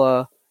with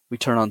Paula. We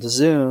turn on the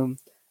Zoom.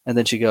 And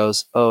then she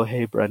goes, oh,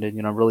 hey,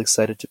 Brendan, I'm really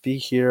excited to be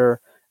here.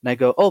 And I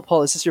go, oh,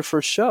 Paula, is this your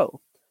first show?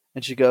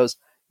 And she goes,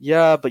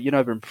 yeah, but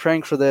I've been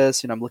praying for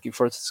this, I'm looking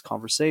forward to this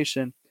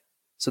conversation.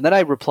 So then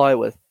I reply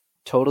with,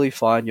 totally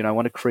fine, I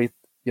want to create,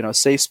 a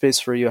safe space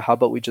for you. How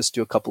about we just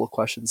do a couple of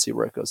questions, see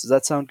where it goes? Does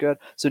that sound good?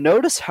 So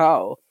notice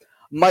how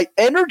my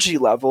energy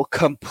level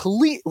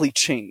completely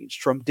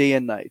changed from day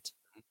and night,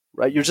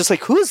 right? You're just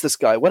like, who is this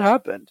guy? What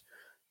happened?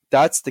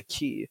 That's the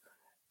key.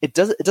 It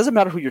doesn't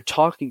matter who you're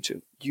talking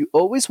to. You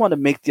always want to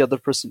make the other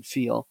person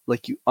feel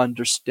like you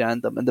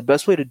understand them. And the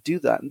best way to do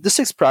that, and this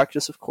takes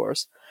practice, of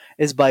course,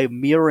 is by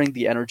mirroring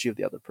the energy of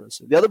the other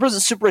person. The other person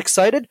is super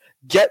excited,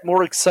 get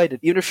more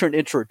excited. Even if you're an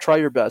introvert, try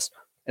your best.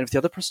 And if the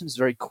other person is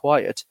very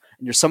quiet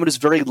and you're someone who's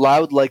very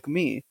loud like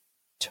me,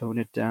 tone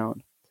it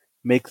down.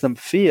 Make them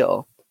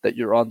feel that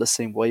you're on the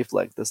same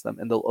wavelength as them,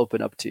 and they'll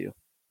open up to you.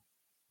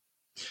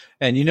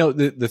 And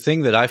the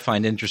thing that I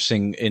find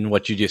interesting in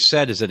what you just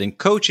said is that in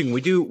coaching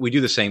we do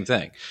the same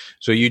thing.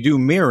 So you do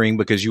mirroring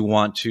because you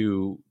want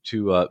to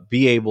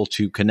be able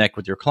to connect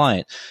with your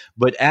client.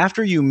 But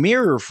after you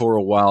mirror for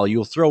a while,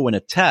 you'll throw in a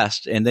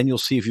test, and then you'll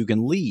see if you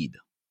can lead.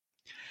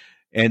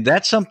 And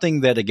that's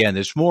something that, again,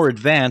 is more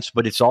advanced,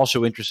 but it's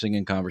also interesting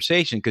in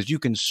conversation, because you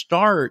can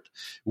start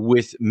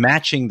with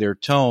matching their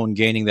tone,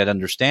 gaining that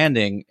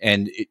understanding,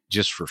 and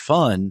just for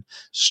fun,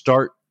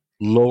 start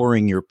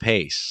lowering your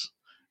pace.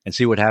 And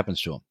see what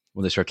happens to them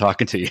when they start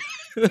talking to you.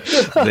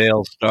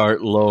 They'll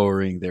start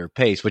lowering their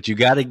pace. But you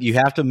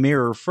have to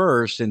mirror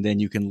first, and then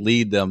you can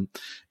lead them,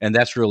 and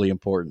that's really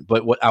important.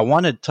 But what I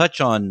want to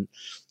touch on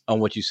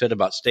what you said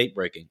about state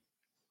breaking.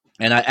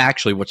 And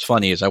what's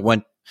funny is I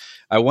went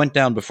I went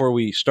down before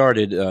we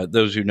started.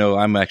 Those who know,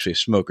 I'm actually a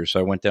smoker, so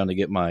I went down to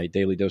get my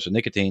daily dose of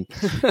nicotine,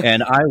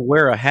 and I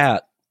wear a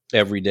hat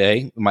every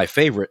day, my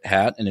favorite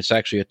hat, and it's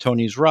actually a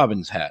Tony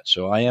Robbins hat.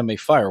 So I am a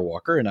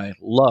firewalker, and I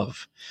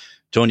love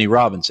Tony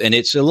Robbins. And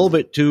it's a little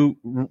bit too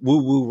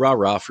woo-woo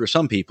rah-rah for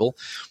some people,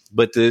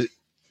 but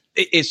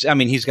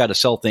he's got to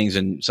sell things,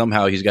 and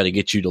somehow he's got to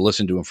get you to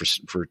listen to him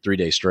for 3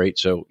 days straight.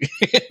 So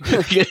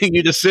getting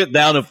you to sit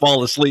down and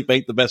fall asleep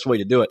ain't the best way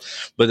to do it.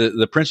 But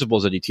the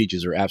principles that he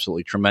teaches are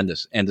absolutely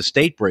tremendous. And the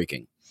state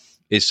breaking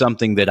is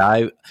something that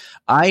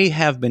I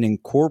have been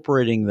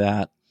incorporating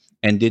that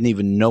and didn't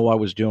even know I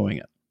was doing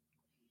it.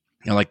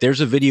 Like there's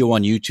a video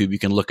on YouTube, you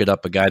can look it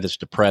up, a guy that's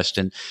depressed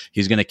and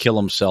he's going to kill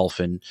himself.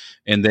 And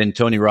then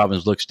Tony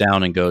Robbins looks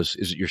down and goes,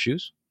 "Is it your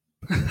shoes?"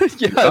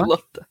 Yeah, I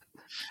love that.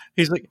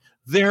 He's like,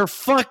 "They're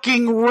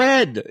fucking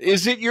red.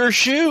 Is it your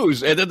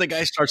shoes?" And then the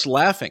guy starts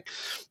laughing.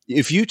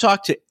 If you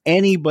talk to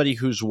anybody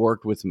who's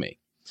worked with me,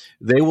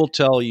 they will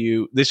tell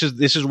you, this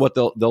is what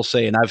they'll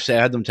say. And I've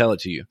had them tell it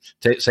to you,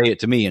 say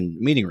it to me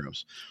in meeting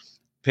rooms.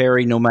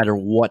 "Perry, no matter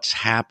what's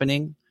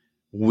happening,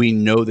 we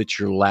know that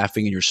you're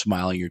laughing and you're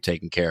smiling, you're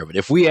taking care of it.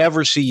 If we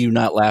ever see you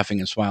not laughing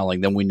and smiling,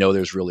 then we know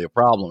there's really a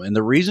problem." And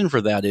the reason for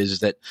that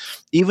is that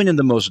even in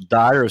the most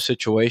dire of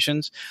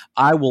situations,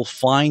 I will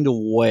find a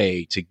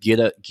way to get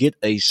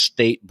a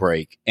state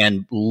break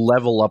and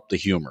level up the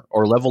humor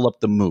or level up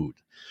the mood.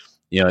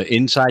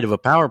 Inside of a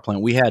power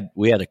plant, we had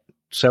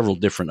several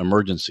different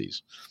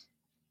emergencies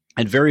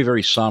and very,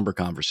 very somber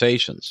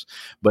conversations.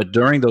 But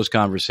during those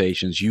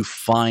conversations, you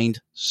find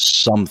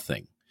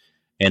something.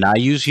 And I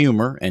use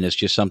humor, and it's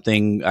just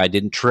something I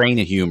didn't train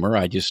in humor.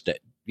 I just,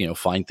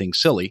 find things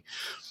silly.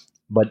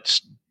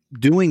 But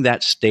doing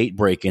that state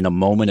break in a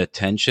moment of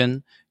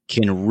tension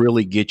can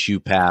really get you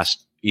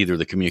past either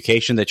the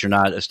communication that you're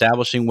not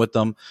establishing with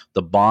them,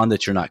 the bond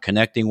that you're not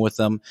connecting with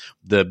them,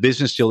 the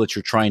business deal that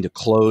you're trying to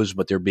close,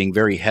 but they're being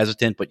very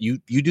hesitant. But you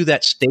do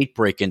that state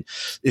break, and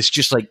it's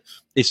just like,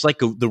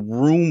 the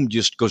room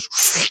just goes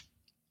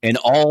and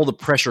all the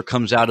pressure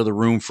comes out of the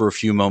room for a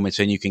few moments,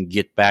 and you can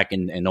get back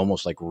and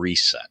almost like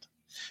reset.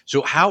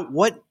 So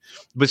what,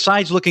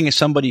 besides looking at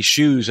somebody's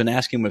shoes and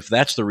asking them if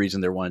that's the reason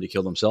they're wanting to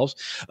kill themselves,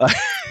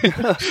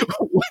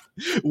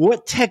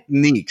 what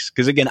techniques,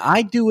 because again,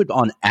 I do it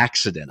on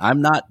accident.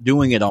 I'm not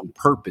doing it on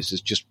purpose.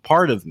 It's just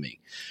part of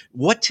me.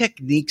 What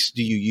techniques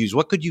do you use?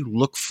 What could you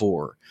look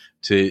for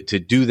to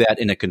do that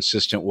in a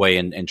consistent way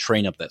and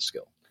train up that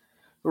skill?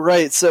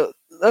 Right. So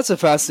that's a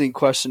fascinating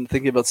question,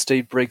 thinking about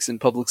state breaks in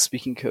public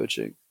speaking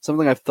coaching.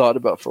 Something I've thought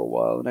about for a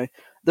while. And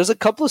there's a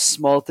couple of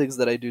small things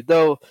that I do,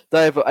 though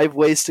I have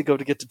ways to go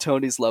to get to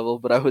Tony's level.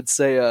 But I would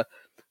say a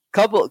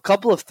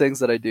couple of things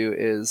that I do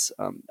is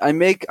I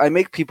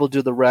make people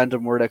do the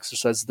random word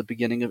exercise at the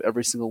beginning of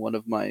every single one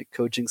of my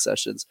coaching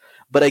sessions,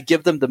 but I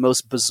give them the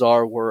most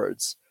bizarre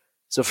words.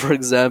 So, for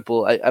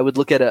example, I would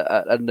look at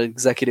an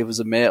executive who's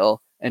a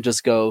male and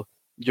just go,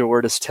 "Your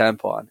word is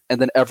tampon." And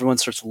then everyone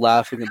starts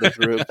laughing in the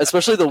group,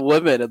 especially the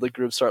women in the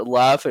group start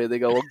laughing. They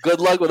go, "Well, good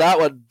luck with that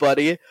one,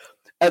 buddy."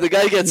 And the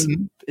guy gets,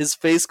 his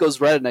face goes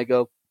red, and I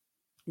go,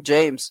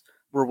 "James,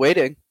 we're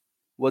waiting.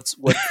 What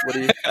are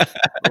you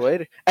we're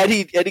waiting?" And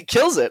he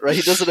kills it, right?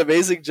 He does an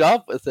amazing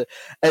job with it.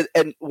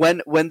 And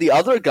when the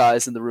other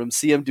guys in the room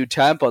see him do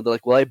tampon, they're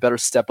like, "Well, I better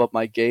step up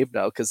my game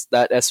now because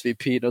that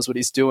SVP knows what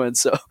he's doing."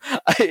 So,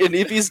 and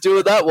if he's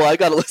doing that, well, I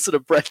got to listen to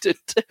Brendan.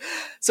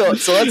 So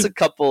that's a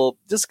couple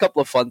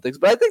of fun things.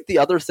 But I think the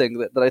other thing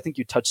that I think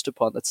you touched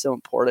upon that's so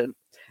important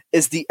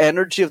is the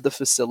energy of the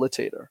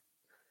facilitator.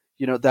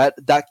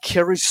 That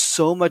carries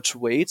so much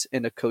weight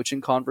in a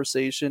coaching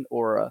conversation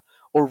or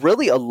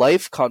really a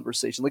life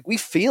conversation. Like we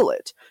feel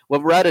it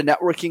when we're at a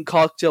networking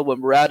cocktail, when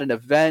we're at an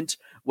event,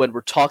 when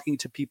we're talking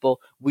to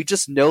people. We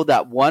just know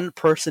that one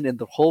person in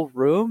the whole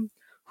room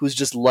who's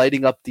just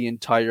lighting up the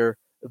entire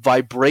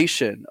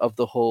vibration of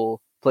the whole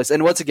place.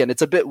 And once again,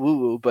 it's a bit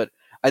woo-woo, but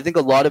I think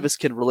a lot of us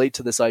can relate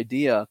to this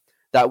idea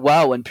that,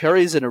 wow, when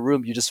Perry's in a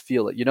room, you just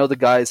feel it. The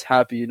guy's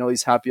happy.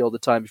 He's happy all the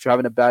time. If you're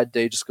having a bad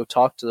day, just go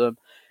talk to him,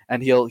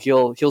 and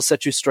he'll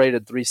set you straight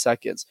in 3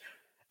 seconds.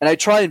 And I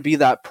try and be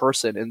that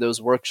person in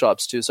those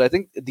workshops too. So I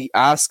think the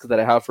ask that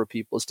I have for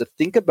people is to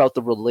think about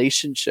the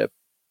relationship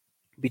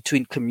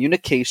between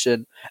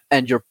communication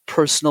and your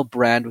personal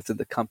brand within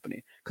the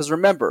company. Because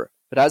remember,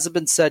 if it hasn't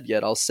been said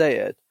yet, I'll say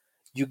it.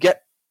 You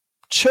get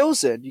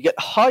chosen, you get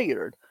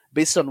hired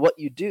based on what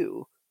you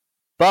do,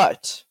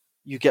 but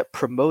you get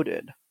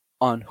promoted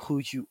on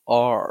who you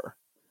are.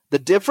 The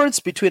difference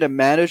between a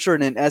manager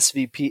and an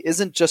SVP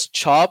isn't just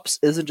chops,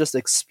 isn't just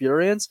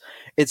experience.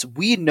 It's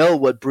we know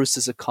what Bruce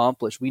has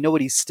accomplished. We know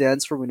what he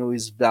stands for. We know what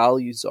his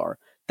values are.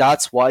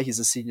 That's why he's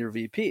a senior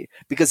VP,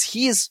 because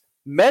he's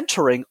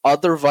mentoring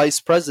other vice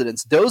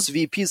presidents. Those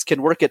VPs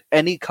can work at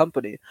any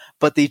company,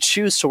 but they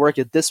choose to work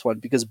at this one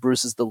because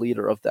Bruce is the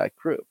leader of that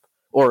group,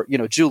 or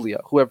Julia,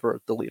 whoever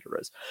the leader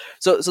is.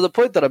 So the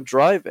point that I'm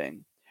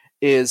driving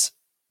is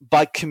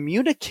by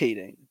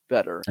communicating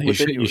better. You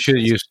should have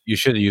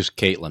used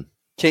Caitlin.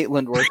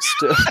 Caitlin works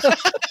too.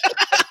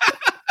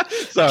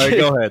 Sorry,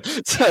 go ahead.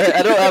 Sorry,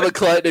 I don't have a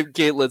client named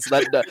Caitlin, so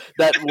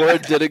that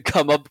word didn't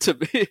come up to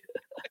me.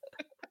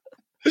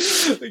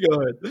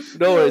 Go ahead.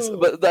 No worries.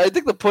 But I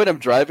think the point I'm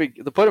driving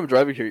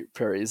here,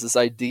 Perry, is this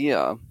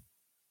idea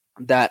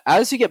that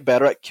as you get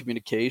better at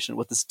communication,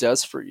 what this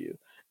does for you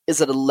is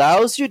it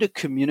allows you to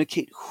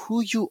communicate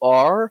who you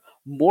are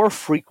more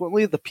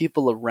frequently to the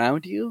people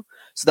around you,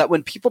 so that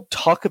when people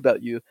talk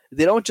about you,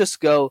 they don't just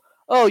go,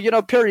 "Oh,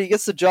 Perry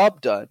gets the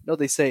job done." No,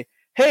 they say,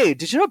 "Hey,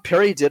 did you know what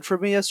Perry did for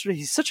me yesterday?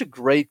 He's such a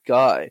great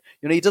guy.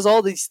 He does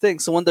all these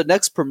things." So when the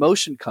next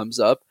promotion comes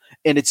up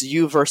and it's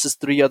you versus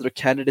 3 other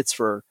candidates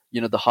for,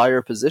 the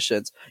higher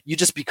positions, you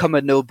just become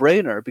a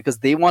no-brainer because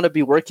they want to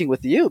be working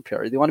with you,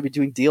 Perry. They want to be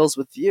doing deals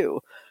with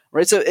you,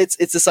 right? So it's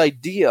this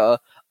idea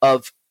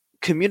of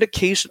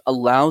communication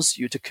allows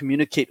you to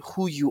communicate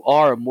who you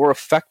are more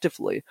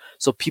effectively,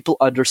 so people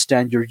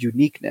understand your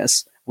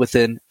uniqueness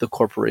within the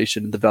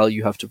corporation and the value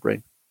you have to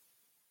bring.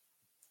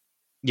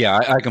 Yeah,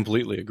 I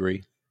completely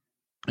agree.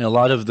 And a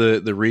lot of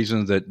the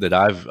reasons that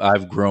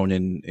I've grown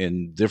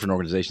in different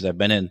organizations I've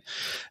been in,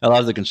 a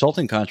lot of the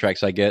consulting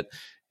contracts I get,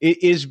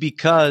 it is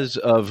because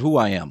of who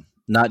I am,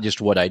 not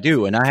just what I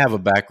do. And I have a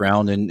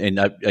background, and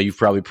you've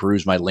probably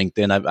perused my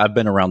LinkedIn. I've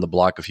been around the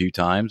block a few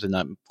times, and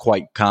I'm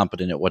quite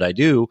competent at what I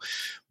do.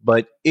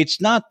 But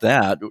it's not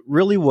that.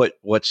 Really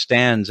what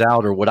stands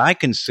out, or what I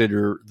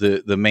consider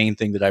the main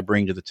thing that I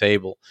bring to the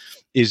table,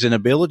 is an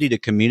ability to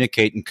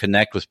communicate and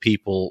connect with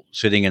people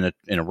sitting in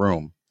a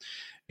room,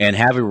 and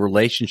have a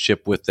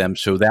relationship with them.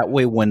 So that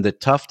way, when the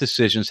tough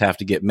decisions have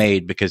to get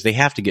made, because they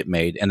have to get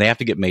made, and they have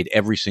to get made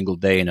every single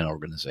day in an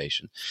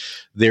organization,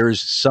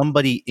 there's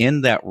somebody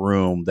in that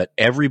room that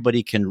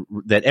everybody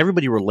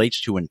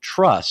relates to and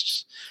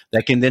trusts,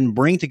 that can then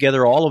bring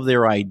together all of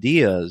their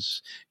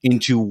ideas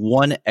into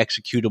one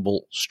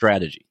executable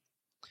strategy.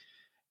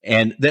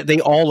 And that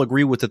they all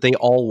agree with, that they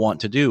all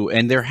want to do.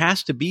 And there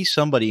has to be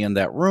somebody in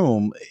that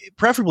room,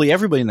 preferably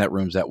everybody in that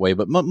room is that way,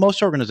 but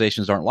most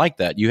organizations aren't like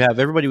that. You have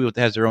everybody who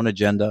has their own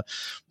agenda.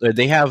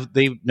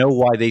 They know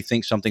why they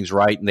think something's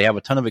right, and they have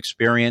a ton of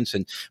experience,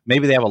 and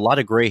maybe they have a lot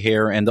of gray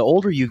hair. And the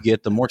older you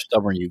get, the more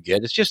stubborn you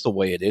get. It's just the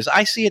way it is.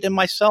 I see it in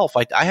myself.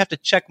 I have to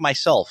check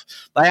myself.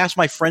 I ask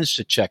my friends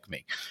to check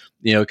me.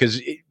 Because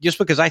just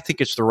because I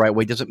think it's the right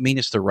way doesn't mean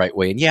it's the right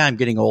way. And yeah, I'm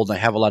getting old and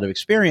I have a lot of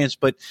experience,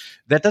 but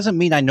that doesn't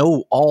mean I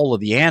know all of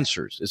the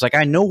answers. It's like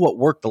I know what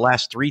worked the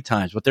last 3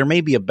 times, but there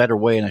may be a better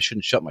way, and I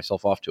shouldn't shut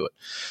myself off to it.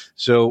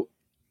 So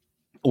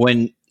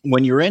when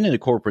you're in a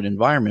corporate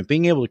environment,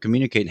 being able to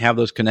communicate and have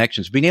those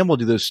connections, being able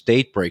to do those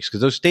state breaks,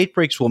 because those state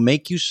breaks will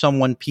make you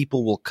someone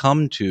people will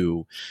come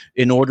to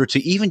in order to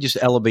even just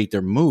elevate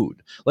their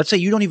mood. Let's say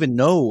you don't even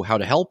know how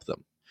to help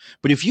them.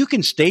 But if you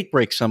can state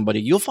break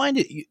somebody, you'll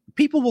find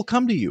people will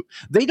come to you.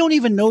 They don't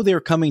even know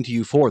they're coming to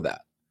you for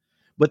that,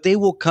 but they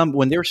will come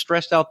when they're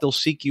stressed out. They'll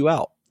seek you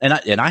out. And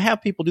I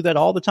have people do that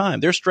all the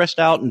time. They're stressed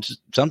out, and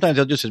sometimes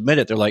they'll just admit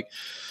it. They're like,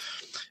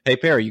 "Hey,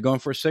 Perry, you going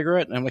for a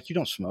cigarette?" And I'm like, "You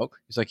don't smoke."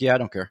 He's like, "Yeah, I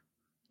don't care.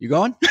 You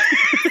going?"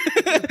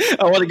 I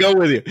want to go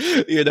with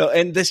you,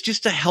 and that's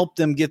just to help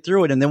them get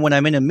through it. And then when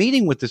I'm in a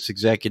meeting with this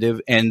executive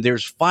and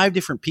there's 5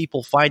 different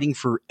people fighting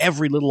for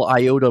every little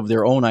iota of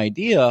their own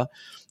idea,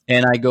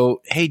 and I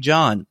go, "Hey,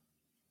 John,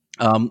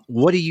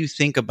 what do you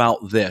think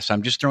about this?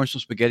 I'm just throwing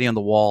some spaghetti on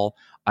the wall.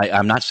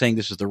 I'm not saying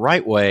this is the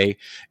right way."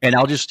 And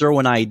I'll just throw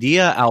an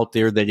idea out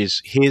there that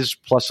is his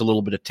plus a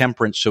little bit of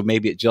temperance, so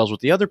maybe it gels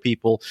with the other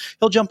people.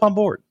 He'll jump on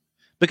board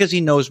because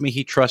he knows me,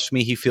 he trusts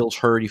me, he feels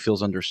heard, he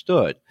feels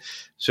understood.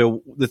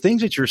 So the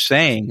things that you're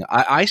saying,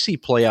 I see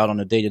play out on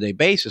a day-to-day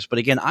basis. But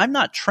again, I'm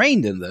not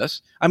trained in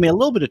this. I mean, a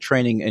little bit of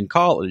training in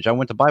college. I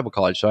went to Bible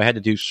college, so I had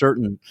to do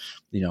certain,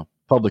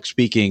 public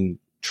speaking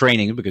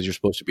training, because you're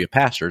supposed to be a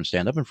pastor and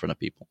stand up in front of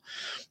people,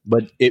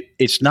 but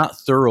it's not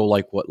thorough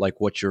like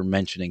what you're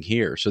mentioning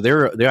here. So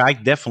there I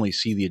definitely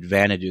see the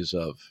advantages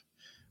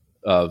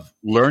of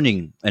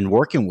learning and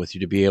working with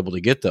you to be able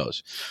to get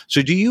those.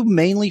 So do you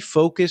mainly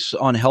focus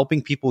on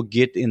helping people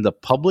get in the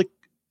public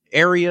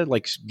area,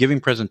 like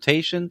giving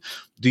presentation?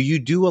 Do you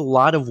do a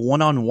lot of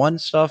one-on-one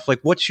stuff?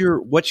 Like what's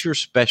your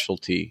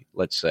specialty,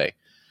 let's say?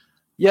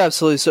 Yeah,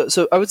 absolutely.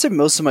 So I would say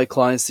most of my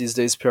clients these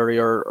days, Perry,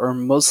 are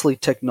mostly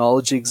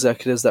technology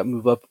executives that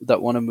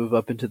want to move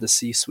up into the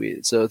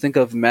C-suite. So think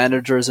of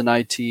managers in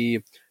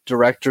IT,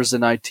 directors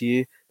in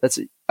IT. That's,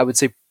 I would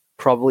say,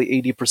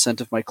 probably 80%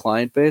 of my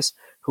client base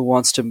who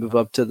wants to move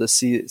up to the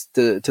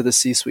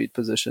C-suite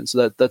position.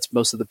 So that's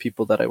most of the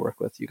people that I work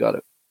with. You got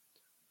it.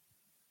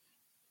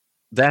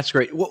 That's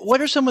great. What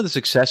are some of the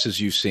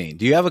successes you've seen?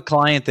 Do you have a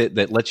client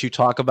that lets you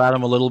talk about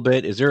them a little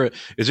bit? Is there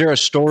a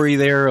story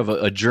there of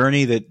a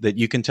journey that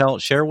you can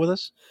share with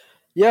us?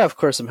 Yeah, of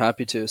course, I'm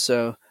happy to.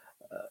 So,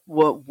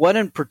 one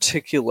in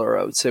particular,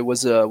 I would say,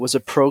 was a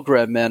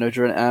program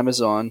manager at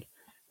Amazon,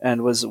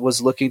 and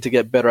was looking to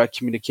get better at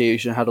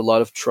communication. Had a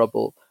lot of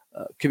trouble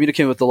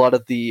communicating with a lot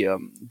of the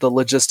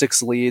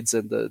logistics leads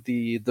and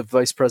the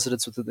vice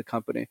presidents within the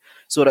company.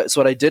 So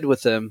what I did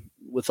with him,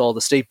 with all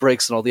the state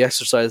breaks and all the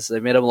exercises,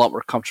 I made him a lot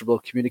more comfortable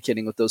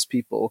communicating with those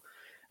people,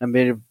 and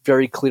made it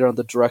very clear on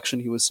the direction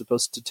he was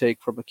supposed to take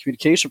from a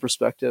communication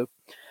perspective.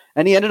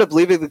 And he ended up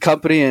leaving the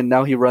company, and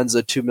now he runs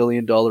a $2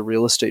 million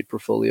real estate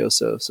portfolio.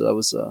 So that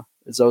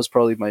was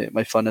probably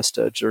my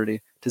funnest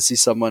journey, to see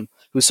someone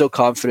who's so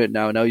confident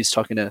now. Now he's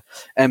talking to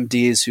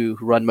MDs who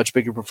run much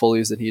bigger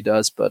portfolios than he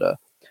does, but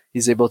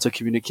he's able to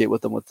communicate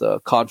with them with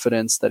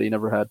confidence that he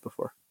never had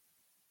before.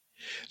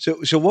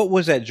 So what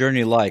was that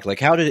journey like? Like,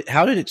 how did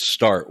it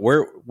start?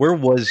 Where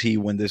was he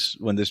when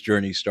this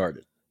journey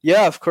started?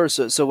 Yeah, of course.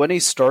 So when he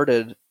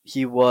started,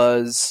 he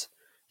was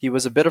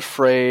a bit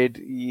afraid.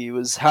 He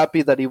was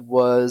happy that he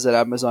was at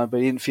Amazon,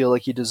 but he didn't feel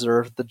like he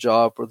deserved the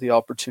job or the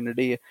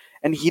opportunity.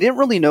 And he didn't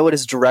really know what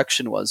his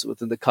direction was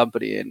within the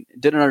company, and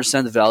didn't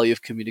understand the value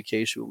of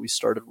communication when we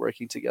started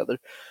working together.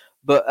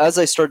 But as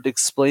I started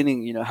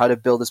explaining, how to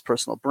build his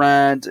personal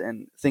brand,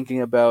 and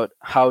thinking about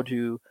how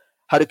to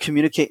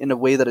communicate in a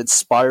way that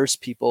inspires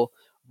people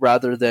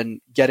rather than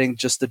getting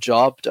just the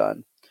job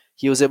done,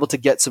 he was able to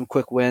get some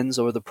quick wins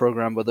over the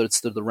program, whether it's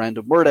through the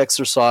random word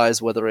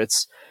exercise, whether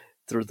it's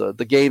through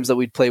the games that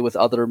we'd play with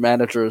other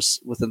managers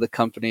within the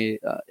company,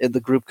 in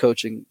the group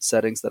coaching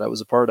settings that I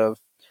was a part of.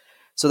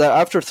 So that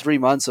after 3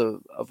 months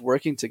of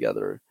working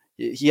together,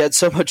 he had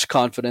so much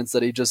confidence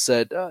that he just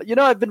said,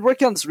 I've been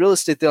working on this real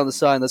estate thing on the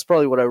side, and that's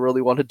probably what I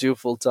really want to do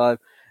full time.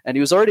 And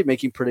he was already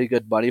making pretty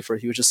good money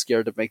he was just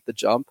scared to make the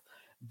jump.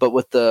 But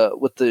with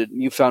the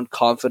newfound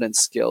confidence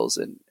skills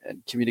and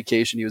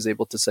communication, he was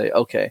able to say,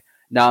 okay,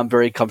 now I'm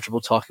very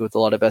comfortable talking with a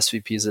lot of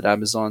SVPs at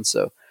Amazon.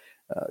 So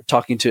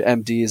talking to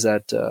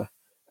MDs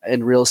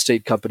in real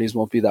estate companies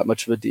won't be that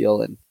much of a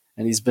deal. And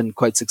he's been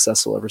quite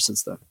successful ever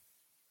since then.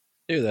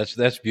 Dude,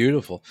 that's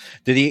beautiful.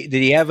 Did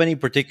he have any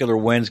particular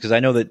wins? Because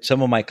I know that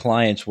some of my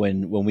clients,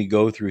 when we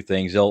go through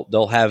things,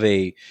 they'll have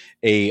a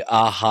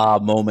aha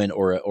moment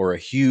or a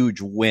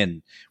huge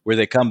win where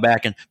they come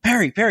back and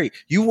Perry,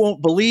 you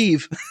won't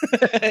believe,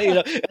 and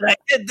I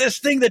did this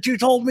thing that you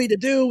told me to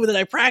do, and then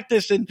I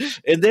practiced, and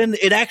then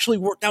it actually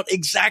worked out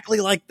exactly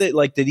like that.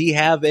 Like, did he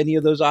have any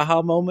of those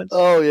aha moments?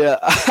 Oh yeah,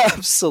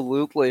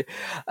 absolutely.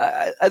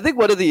 I think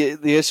one of the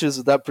issues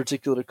with that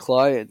particular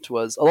client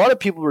was a lot of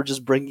people were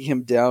just bringing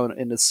him down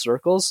in his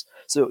circles.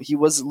 So he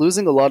was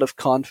losing a lot of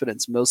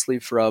confidence, mostly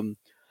from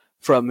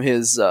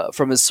his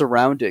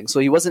surroundings. So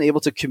he wasn't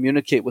able to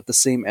communicate with the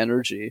same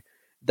energy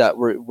that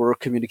we're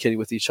communicating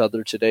with each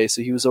other today.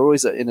 So he was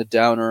always in a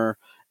downer.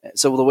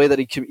 So the way that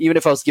even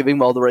if I was giving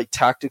him all the right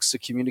tactics to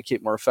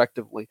communicate more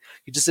effectively,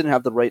 he just didn't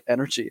have the right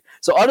energy.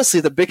 So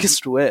honestly, the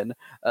biggest win,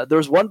 there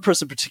was one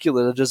person in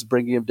particular that just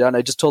bringing him down.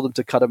 I just told him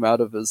to cut him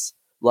out of his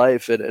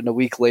life, and a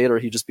week later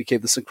he just became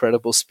this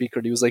incredible speaker,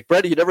 and he was like,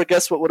 Brett, you never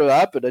guessed what would have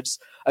happened.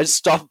 I just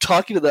stopped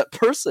talking to that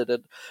person,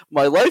 and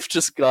my life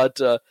just got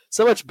so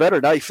much better.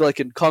 Now you feel I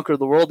can conquer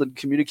the world and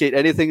communicate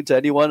anything to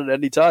anyone at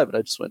any time. And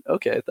I just went,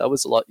 okay, that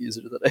was a lot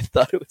easier than I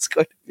thought it was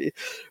going to be.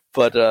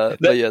 But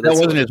yeah, that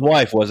wasn't his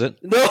wife, was it?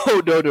 No.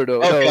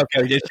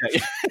 Okay.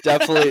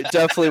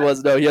 Definitely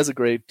was. No, he has a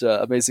great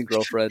amazing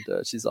girlfriend.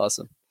 She's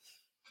awesome.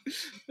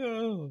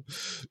 Oh.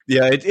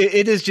 Yeah,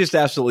 it is just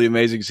absolutely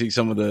amazing to see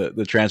some of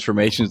the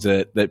transformations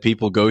that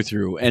people go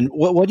through. And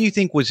what do you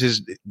think was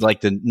his,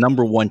 like, the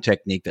number one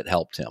technique that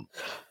helped him?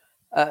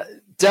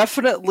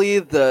 Definitely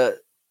the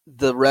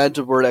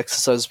random word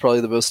exercise is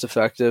probably the most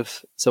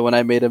effective. So when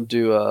I made him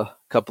do a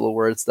couple of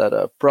words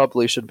that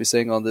probably shouldn't be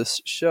saying on this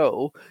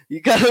show,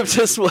 you kind of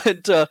just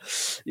went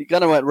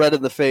red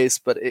in the face,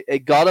 but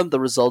it got him the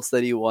results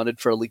that he wanted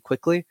fairly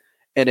quickly.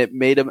 And it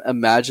made him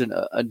imagine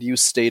a new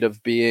state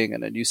of being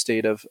and a new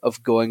state of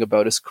going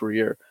about his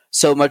career.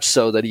 So much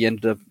so that he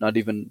ended up not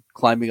even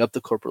climbing up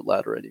the corporate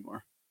ladder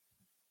anymore.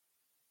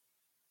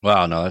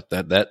 Wow, no,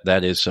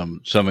 that is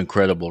some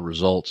incredible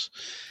results.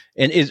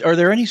 And are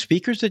there any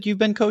speakers that you've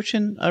been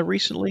coaching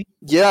recently?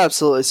 Yeah,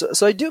 absolutely.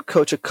 So I do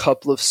coach a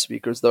couple of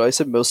speakers, though. I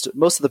said most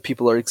of the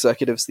people are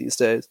executives these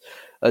days,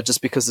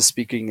 just because the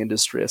speaking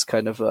industry has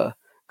kind of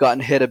gotten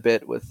hit a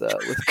bit with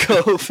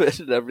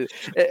COVID and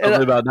everything.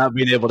 And about not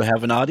being able to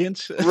have an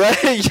audience,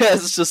 right? Yeah,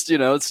 it's just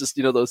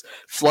those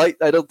flight.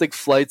 I don't think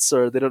flights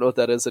they don't know what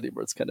that is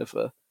anymore. It's kind of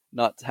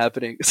not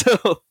happening.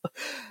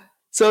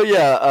 So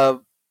yeah.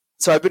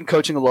 So I've been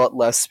coaching a lot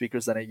less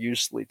speakers than I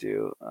usually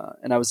do,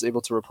 and I was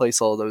able to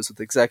replace all of those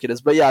with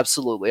executives. But yeah,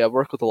 absolutely, I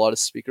work with a lot of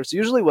speakers.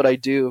 Usually, what I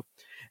do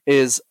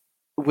is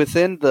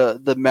within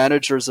the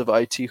managers of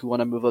IT who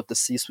want to move up the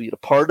C-suite, a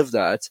part of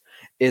that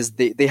is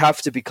they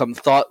have to become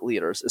thought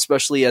leaders,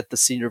 especially at the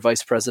senior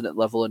vice president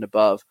level and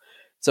above.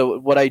 So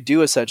what I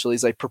do essentially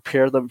is I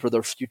prepare them for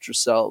their future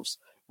selves,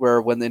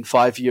 where when in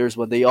 5 years,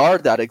 when they are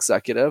that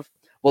executive,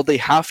 well, they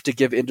have to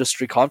give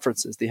industry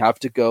conferences. They have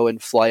to go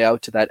and fly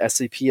out to that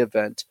SAP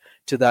event,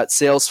 to that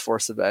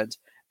Salesforce event,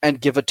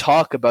 and give a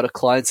talk about a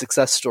client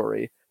success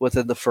story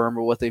within the firm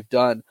or what they've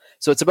done.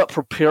 So it's about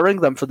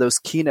preparing them for those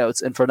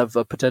keynotes in front of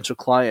potential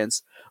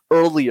clients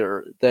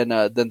earlier than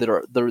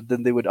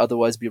they would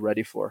otherwise be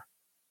ready for.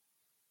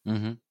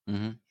 Mm-hmm.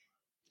 Mm-hmm.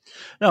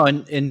 No,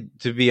 and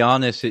to be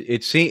honest,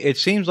 it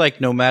seems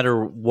like no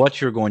matter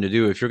what you're going to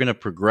do, if you're going to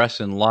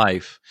progress in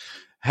life,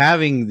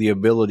 having the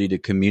ability to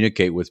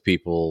communicate with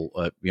people,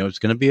 it's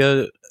going to be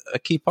a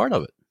key part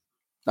of it.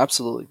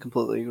 Absolutely,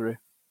 completely agree.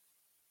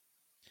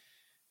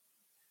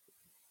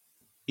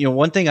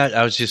 one thing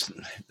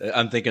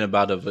I'm thinking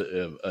about of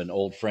an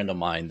old friend of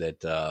mine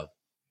that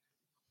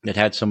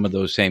had some of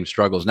those same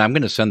struggles. Now I'm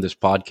going to send this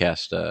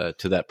podcast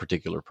to that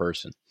particular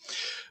person,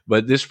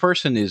 but this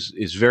person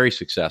is very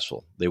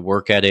successful. They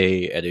work at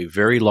a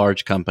very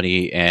large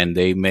company and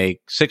they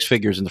make six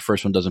figures, and the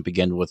first one doesn't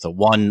begin with a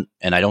one,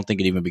 and I don't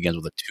think it even begins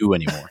with a two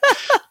anymore.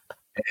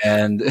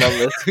 And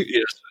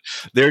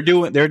they're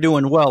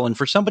doing well. And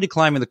for somebody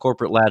climbing the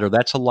corporate ladder,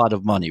 that's a lot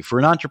of money. For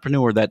an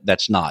entrepreneur,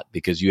 that's not,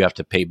 because you have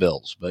to pay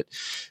bills. But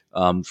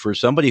for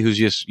somebody who's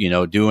just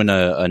doing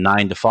a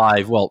 9 to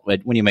 5, well,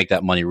 when you make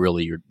that money,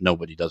 really,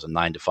 nobody does a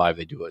 9 to 5.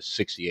 They do a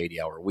 60,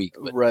 80-hour week.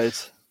 But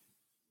right.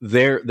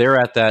 They're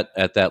at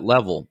that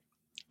level.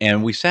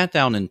 And we sat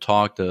down and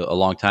talked a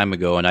long time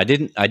ago, and I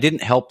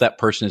didn't help that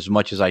person as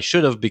much as I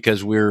should have,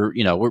 because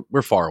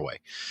we're far away.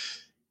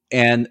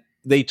 And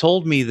they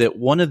told me that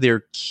one of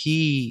their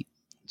key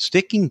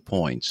sticking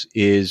points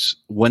is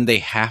when they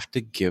have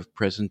to give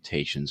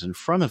presentations in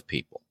front of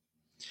people.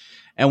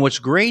 And what's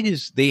great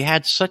is they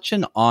had such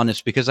an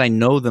honest, because I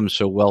know them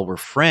so well, we're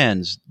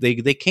friends, they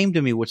came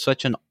to me with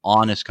such an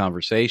honest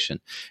conversation.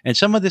 And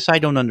some of this I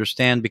don't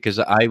understand, because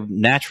I'm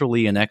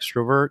naturally an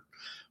extrovert.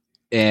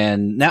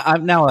 And now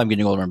I'm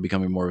getting older and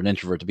becoming more of an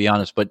introvert, to be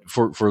honest. But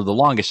for the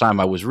longest time,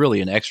 I was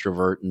really an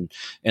extrovert, and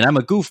I'm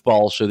a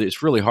goofball, so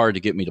it's really hard to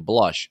get me to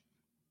blush.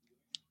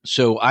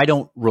 So I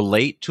don't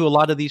relate to a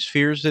lot of these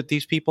fears that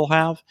these people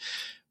have.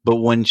 But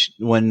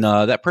when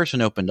that person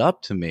opened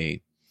up to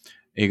me,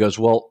 he goes,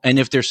 well, and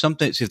if there's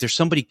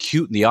somebody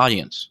cute in the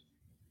audience,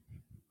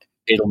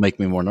 it'll make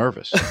me more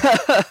nervous.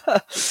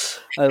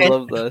 I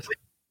love that.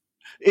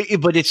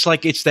 But it's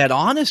like, it's that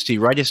honesty,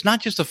 right? It's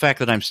not just the fact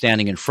that I'm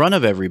standing in front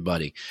of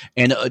everybody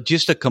and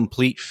just a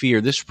complete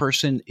fear. This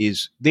person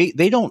they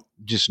don't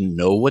just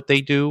know what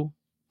they do.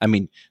 I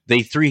mean, they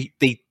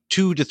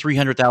 $200,000 to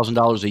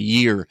 $300,000 a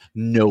year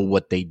know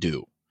what they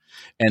do.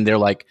 And they're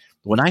like,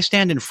 when I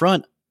stand in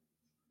front,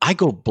 I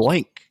go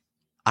blank.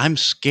 I'm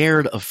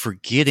scared of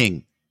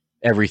forgetting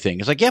everything.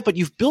 It's like, yeah, but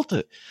you've built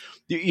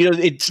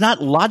it's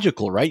not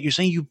logical, right? You're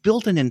saying you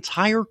built an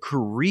entire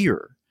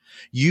career.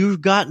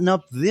 You've gotten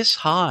up this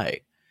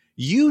high.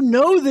 You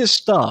know this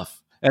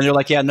stuff. And they're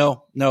like, yeah,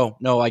 no,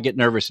 I get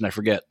nervous and I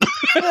forget.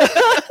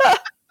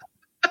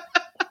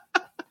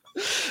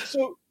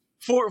 So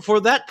for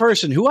that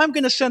person, who I'm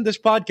going to send this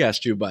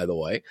podcast to, by the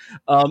way,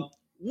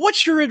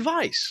 what's your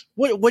advice?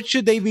 What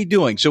should they be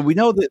doing? So we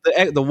know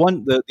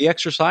that the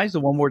exercise, the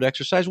one word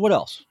exercise. What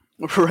else?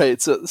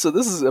 Right. So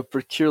this is a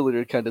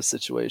peculiar kind of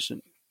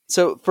situation.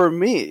 So for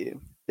me,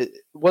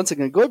 once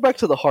again, going back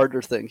to the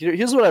harder thing,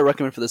 here's what I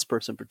recommend for this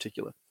person in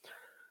particular.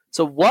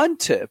 So one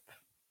tip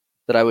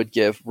that I would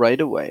give right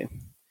away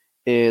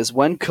is,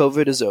 when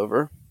COVID is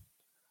over,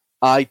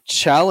 I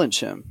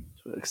challenge him,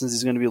 since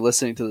he's going to be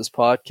listening to this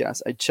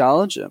podcast, I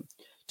challenge him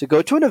to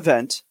go to an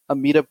event, a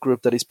meetup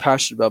group that he's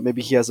passionate about.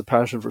 Maybe he has a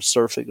passion for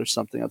surfing or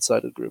something outside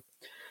of the group,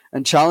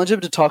 and challenge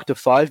him to talk to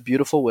 5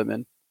 beautiful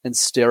women and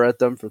stare at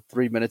them for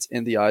 3 minutes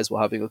in the eyes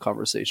while having a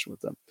conversation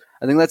with them.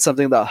 I think that's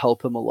something that'll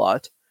help him a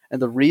lot.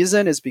 And the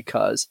reason is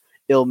because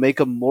it'll make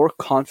him more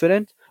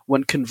confident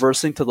when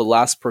conversing to the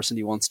last person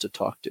he wants to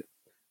talk to.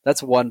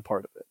 That's one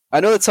part of it. I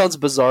know that sounds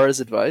bizarre as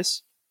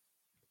advice,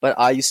 but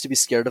I used to be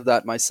scared of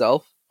that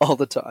myself all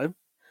the time.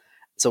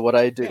 So what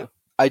I do,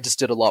 I just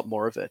did a lot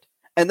more of it.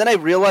 And then I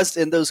realized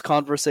in those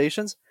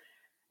conversations,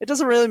 it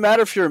doesn't really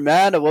matter if you're a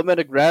man, a woman,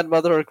 a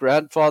grandmother, or a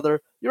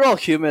grandfather. You're all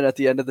human at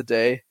the end of the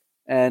day.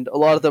 And a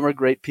lot of them are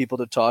great people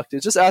to talk to.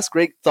 Just ask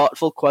great,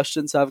 thoughtful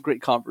questions, have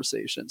great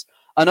conversations.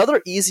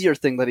 Another easier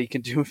thing that he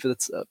can do if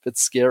it's a bit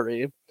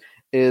scary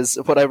is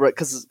what I read,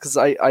 because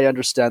I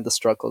understand the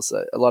struggles.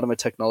 A lot of my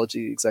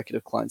technology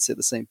executive clients say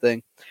the same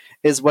thing,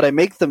 is what I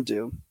make them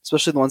do,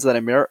 especially the ones that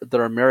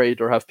are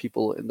married or have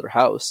people in their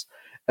house,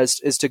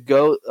 is to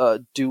go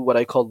do what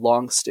I call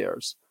long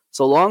stares.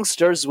 So long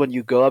stares is when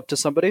you go up to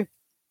somebody,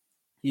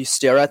 you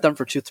stare at them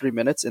for 2-3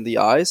 minutes in the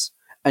eyes,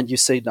 and you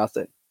say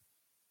nothing.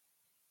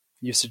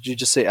 You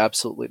just say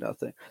absolutely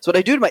nothing. So what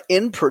I do in my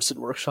in-person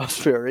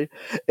workshops, Barry,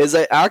 is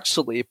I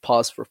actually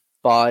pause for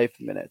 5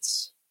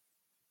 minutes.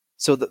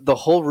 So the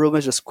whole room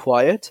is just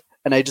quiet,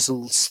 and I just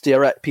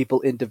stare at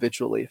people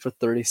individually for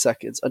 30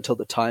 seconds until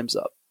the time's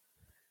up.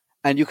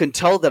 And you can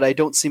tell that I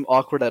don't seem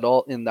awkward at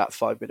all in that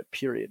 5-minute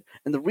period.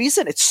 And the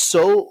reason it's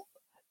so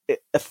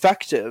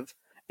effective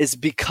is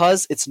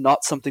because it's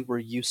not something we're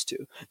used to.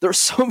 There are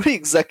so many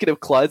executive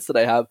clients that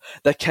I have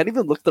that can't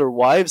even look their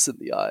wives in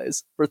the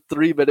eyes for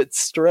 3 minutes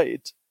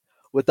straight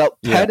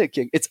without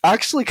panicking. It's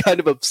actually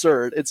kind of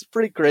absurd. It's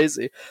pretty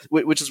crazy,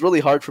 which is really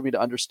hard for me to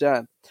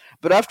understand.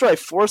 But after I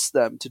force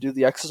them to do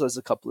the exercise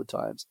a couple of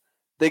times,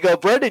 they go,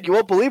 Brendan, you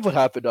won't believe what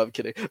happened. No, I'm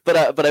kidding. But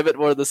I meant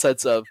more in the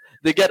sense of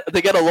they get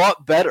a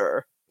lot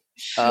better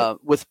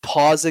with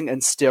pausing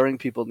and staring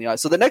people in the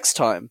eyes. So the next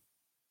time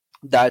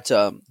that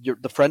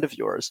the friend of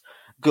yours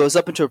goes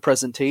up into a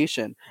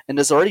presentation and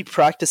has already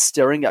practiced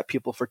staring at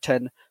people for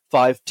 10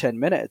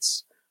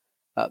 minutes,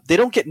 they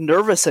don't get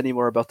nervous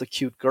anymore about the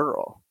cute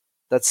girl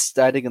that's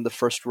standing in the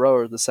first row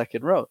or the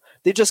second row.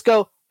 They just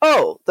go,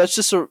 oh, that's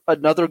just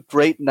another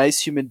great,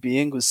 nice human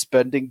being who's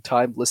spending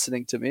time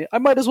listening to me. I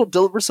might as well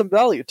deliver some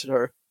value to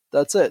her.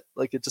 That's it.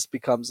 Like, it just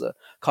becomes a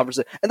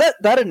conversation. And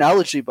that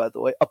analogy, by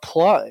the way,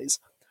 applies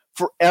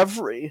for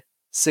every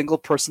single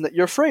person that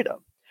you're afraid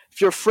of. If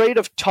you're afraid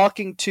of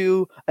talking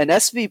to an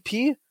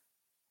SVP,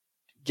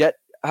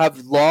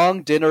 have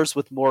long dinners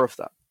with more of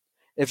them.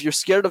 If you're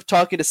scared of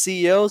talking to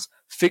CEOs,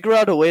 figure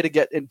out a way to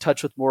get in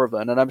touch with more of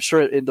them. And I'm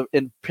sure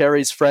in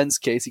Perry's friend's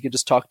case, you can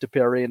just talk to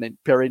Perry, and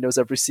Perry knows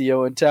every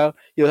CEO in town.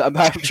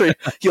 I'm sure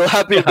you'll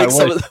happy to make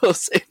some of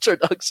those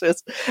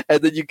introductions,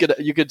 and then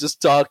you could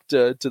just talk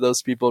to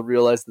those people and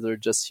realize that they're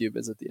just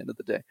humans at the end of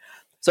the day.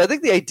 So I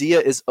think the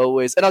idea is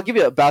always, and I'll give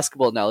you a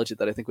basketball analogy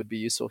that I think would be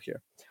useful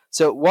here.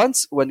 So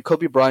once when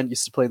Kobe Bryant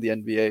used to play in the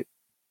NBA,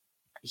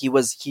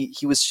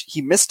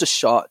 he missed a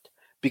shot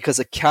because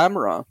a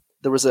camera.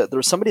 There was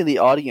somebody in the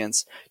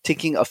audience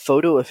taking a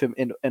photo of him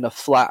in a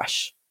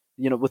flash,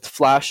 with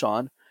flash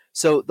on.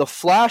 So the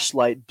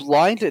flashlight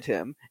blinded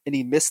him and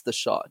he missed the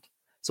shot.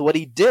 So what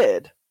he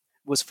did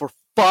was for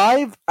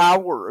 5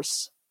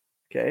 hours,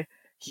 okay,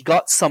 he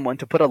got someone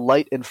to put a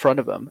light in front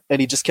of him and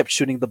he just kept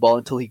shooting the ball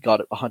until he got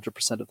it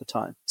 100% of the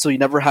time. So he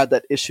never had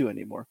that issue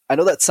anymore. I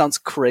know that sounds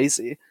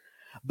crazy,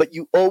 but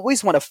you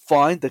always want to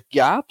find the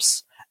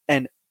gaps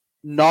and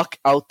knock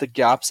out the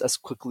gaps as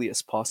quickly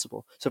as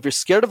possible. So if you're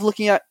scared of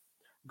looking at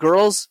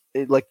girls,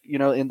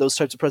 in those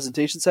types of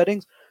presentation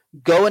settings,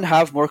 go and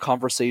have more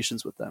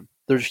conversations with them.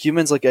 They're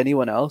humans like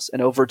anyone else,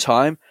 and over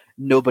time,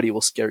 nobody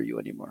will scare you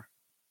anymore.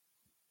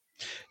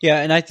 Yeah,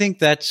 and I think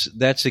that's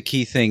a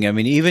key thing. I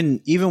mean,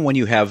 even when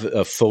you have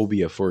a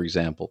phobia, for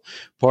example,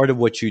 part of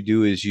what you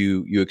do is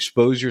you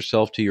expose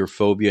yourself to your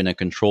phobia in a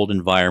controlled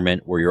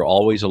environment where you're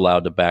always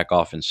allowed to back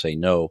off and say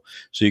no,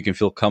 so you can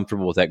feel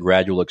comfortable with that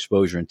gradual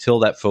exposure until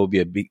that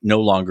phobia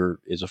no longer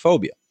is a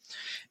phobia.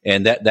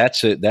 And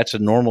that's a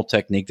normal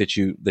technique that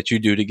you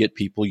do to get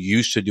people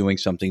used to doing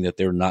something that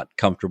they're not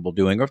comfortable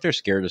doing, or if they're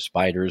scared of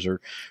spiders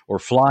or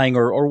flying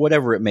or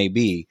whatever it may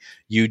be.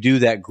 You do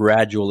that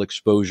gradual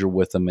exposure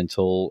with them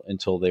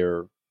until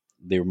they're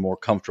more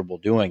comfortable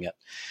doing it.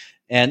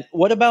 And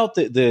what about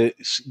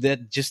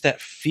that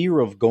fear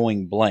of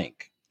going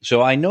blank?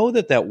 So I know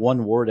that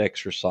one word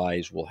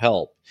exercise will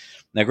help.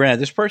 Now, granted,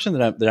 this person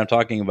that I'm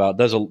talking about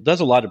does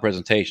a lot of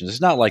presentations.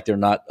 It's not like they're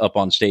not up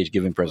on stage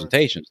giving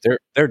presentations.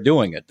 They're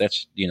doing it.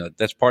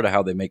 That's part of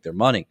how they make their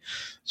money.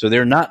 So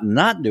they're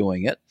not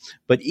doing it.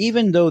 But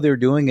even though they're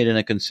doing it in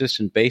a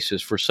consistent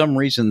basis, for some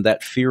reason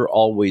that fear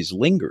always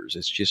lingers.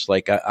 It's just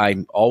like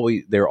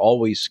they're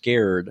always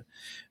scared,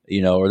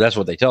 or that's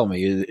what they tell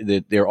me,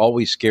 that they're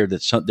always scared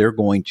that they're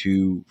going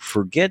to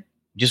forget,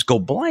 just go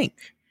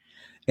blank.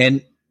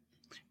 And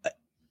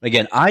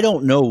again, I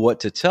don't know what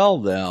to tell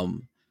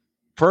them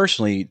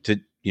personally to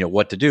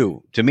what to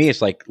do. To me,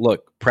 it's like,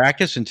 look,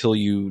 practice until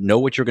you know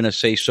what you're going to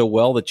say so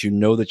well that you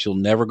know that you'll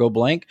never go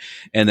blank,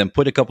 and then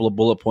put a couple of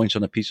bullet points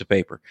on a piece of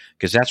paper,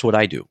 because that's what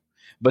I do.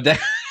 But that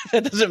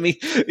doesn't mean,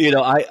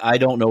 I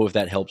don't know if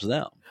that helps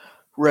them.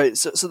 Right.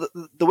 So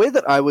the way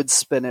that I would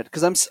spin it,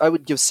 because I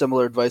would give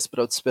similar advice, but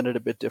I would spin it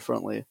a bit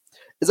differently,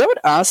 is I would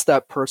ask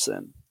that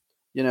person,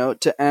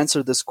 to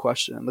answer this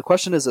question. The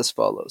question is as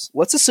follows.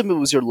 Let's assume it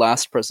was your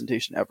last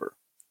presentation ever.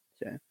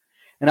 Okay.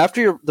 And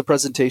after the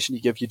presentation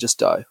you give, you just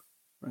die.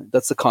 Right?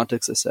 That's the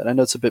context I said. I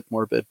know it's a bit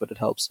morbid, but it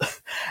helps.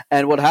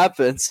 And what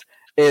happens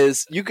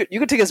is you could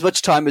take as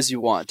much time as you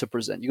want to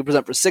present. You can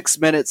present for 6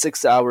 minutes,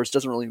 6 hours,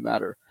 doesn't really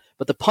matter.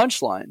 But the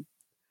punchline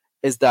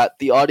is that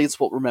the audience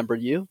won't remember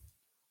you,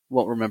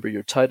 won't remember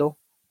your title,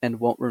 and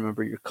won't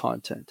remember your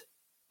content.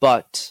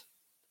 But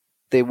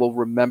they will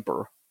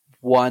remember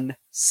one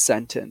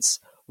sentence.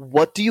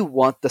 What do you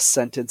want the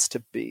sentence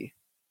to be?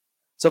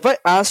 So if I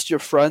asked your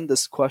friend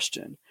this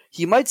question,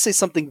 he might say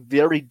something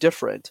very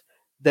different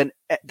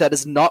that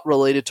is not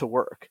related to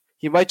work.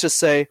 He might just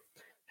say,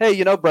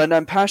 hey, Brenda,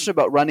 I'm passionate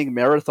about running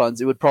marathons.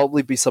 It would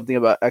probably be something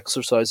about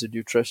exercise or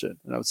nutrition.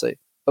 And I would say,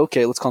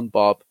 okay, let's call him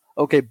Bob.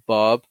 Okay,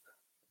 Bob,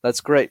 that's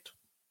great.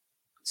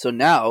 So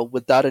now,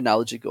 with that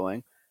analogy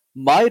going,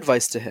 my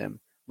advice to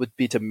him would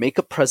be to make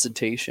a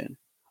presentation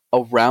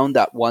around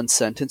that one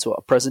sentence, or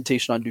a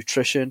presentation on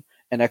nutrition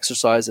and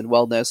exercise and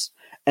wellness,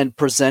 and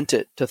present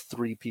it to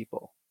 3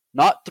 people.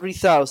 Not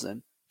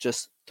 3,000,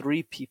 just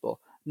 3 people.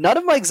 None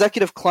of my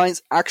executive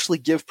clients actually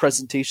give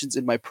presentations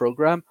in my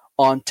program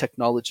on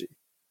technology.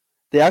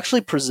 They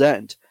actually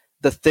present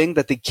the thing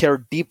that they care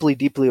deeply,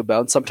 deeply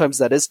about. Sometimes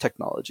that is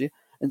technology,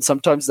 and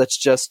sometimes that's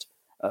just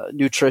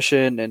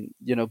nutrition and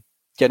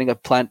getting a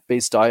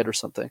plant-based diet or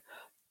something.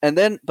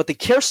 But they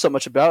care so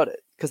much about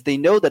it because they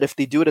know that if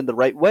they do it in the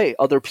right way,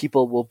 other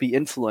people will be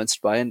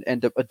influenced by and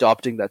end up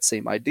adopting that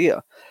same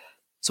idea.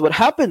 So what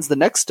happens the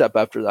next step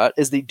after that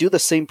is they do the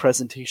same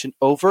presentation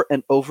over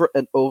and over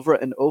and over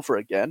and over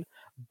again.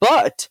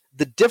 But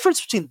the difference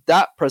between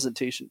that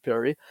presentation,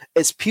 Perry,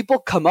 is people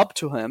come up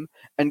to him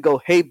and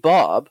go, hey,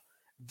 Bob,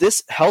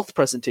 this health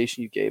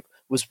presentation you gave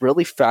was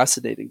really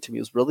fascinating to me.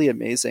 It was really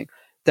amazing.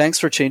 Thanks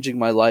for changing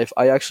my life.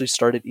 I actually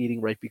started eating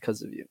right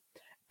because of you.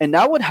 And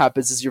now what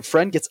happens is your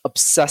friend gets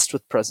obsessed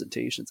with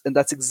presentations. And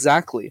that's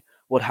exactly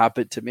what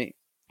happened to me.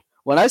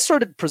 When I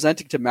started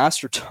presenting to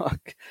Master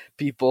Talk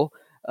people,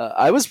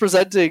 I was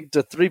presenting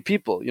to 3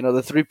 people,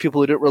 the 3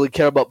 people who didn't really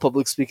care about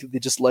public speaking. They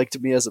just liked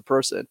me as a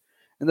person.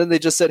 And then they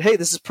just said, hey,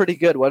 this is pretty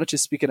good. Why don't you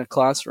speak in a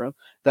classroom?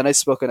 Then I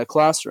spoke in a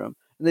classroom.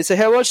 And they say,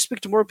 hey, why don't you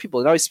speak to more people?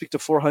 And now I speak to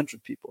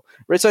 400 people.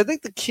 Right? So I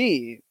think the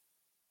key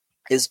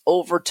is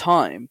over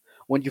time,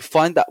 when you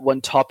find that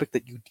one topic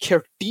that you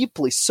care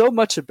deeply so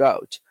much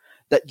about,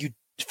 that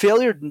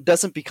failure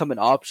doesn't become an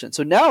option.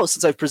 So now,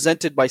 since I've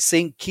presented my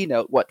same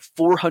keynote,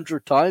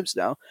 400 times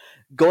now,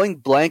 going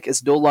blank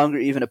is no longer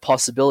even a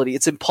possibility.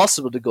 It's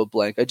impossible to go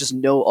blank. I just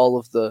know all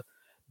of the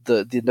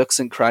nooks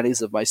and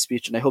crannies of my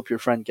speech, and I hope your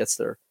friend gets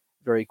there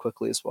very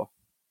quickly as well.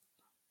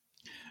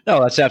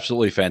 No, that's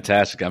absolutely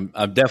fantastic. I'm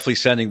definitely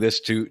sending this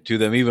to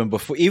them even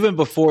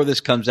before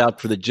this comes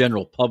out for the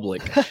general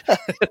public.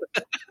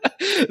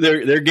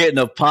 They're getting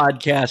a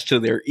podcast to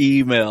their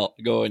email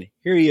going,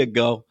 here you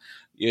go.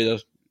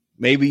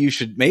 Maybe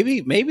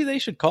they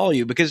should call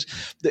you, because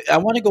I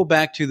want to go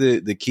back to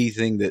the key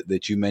thing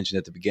that you mentioned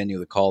at the beginning of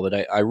the call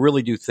that I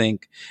really do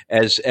think,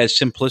 as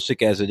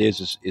simplistic as it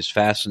is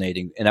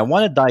fascinating. And I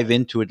want to dive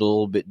into it a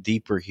little bit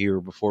deeper here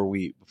before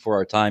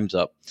our time's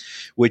up,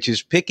 which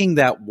is picking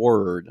that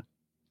word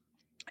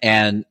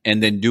and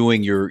then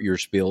doing your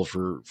spiel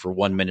for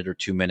 1 minute or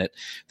 2 minutes.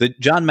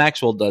 John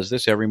Maxwell does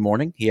this every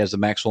morning. He has the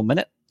Maxwell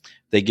Minute.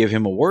 They give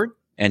him a word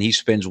and he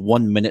spends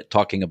 1 minute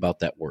talking about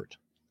that word.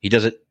 He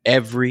does it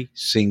every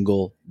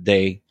single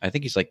day. I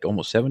think he's like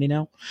almost 70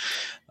 now.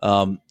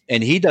 And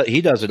he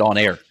does it on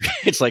air.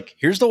 It's like,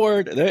 here's the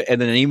word. And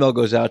then an email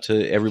goes out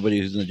to everybody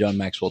who's in the John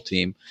Maxwell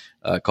team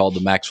called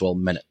the Maxwell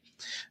Minute.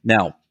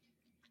 Now,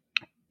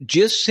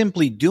 just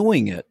simply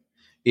doing it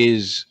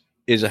is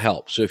a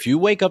help. So if you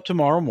wake up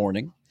tomorrow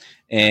morning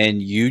and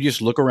you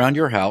just look around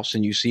your house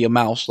and you see a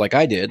mouse like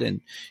I did,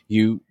 and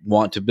you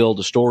want to build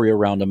a story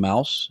around a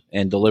mouse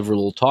and deliver a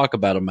little talk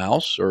about a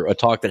mouse, or a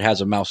talk that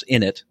has a mouse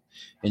in it,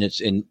 and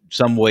it's in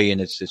some way in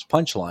its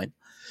punchline,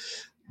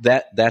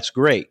 that's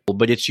great.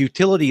 But its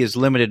utility is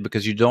limited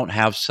because you don't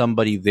have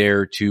somebody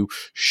there to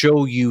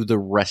show you the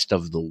rest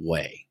of the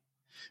way.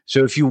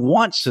 So if you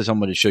want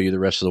someone to show you the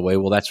rest of the way,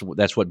 well, that's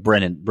what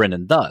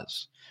Brendan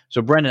does.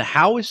 So Brendan,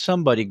 how is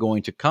somebody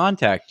going to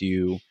contact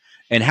you,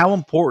 and how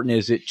important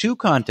is it to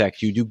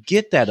contact you to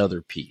get that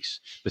other piece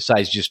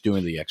besides just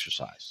doing the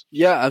exercise?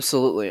 Yeah,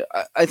 absolutely.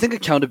 I think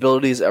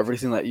accountability is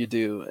everything that you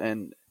do,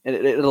 and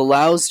it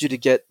allows you to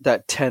get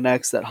that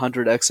 10x, that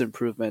 100x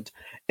improvement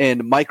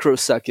in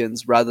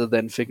microseconds rather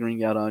than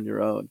figuring it out on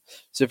your own.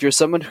 So if you're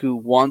someone who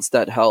wants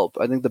that help,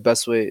 I think the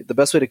best way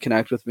to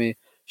connect with me,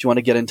 if you want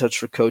to get in touch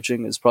for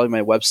coaching, is probably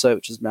my website,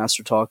 which is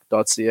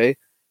mastertalk.ca.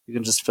 You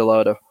can just fill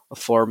out a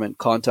form and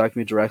contact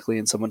me directly,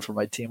 and someone from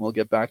my team will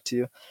get back to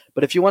you.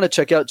 But if you want to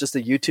check out just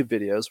the YouTube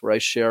videos where I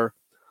share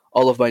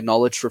all of my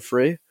knowledge for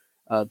free,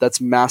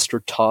 that's Master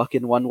Talk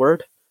in one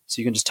word.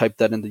 So you can just type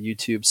that in the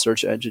YouTube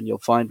search engine, you'll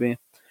find me.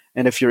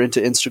 And if you're into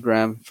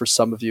Instagram, for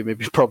some of you,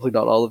 maybe probably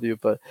not all of you,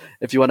 but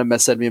if you want to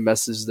send me a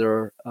message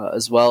there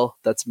as well,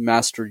 that's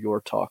Master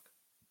Your Talk.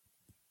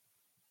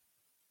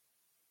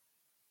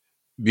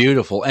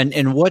 Beautiful.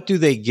 And what do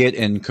they get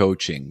in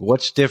coaching?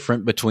 What's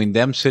different between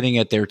them sitting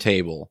at their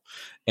table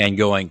and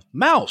going,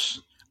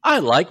 mouse, I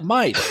like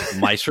mice.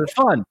 Mice are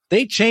fun.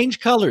 They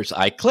change colors.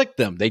 I click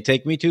them. They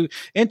take me to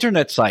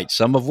internet sites,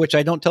 some of which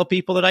I don't tell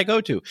people that I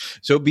go to.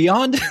 So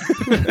beyond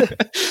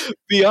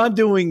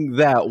doing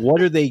that,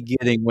 what are they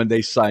getting when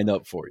they sign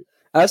up for you?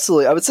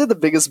 Absolutely. I would say the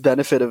biggest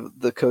benefit of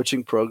the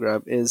coaching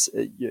program is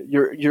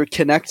you're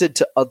connected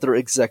to other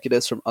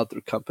executives from other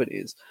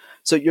companies.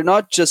 So you're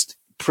not just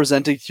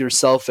presenting to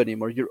yourself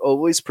anymore. You're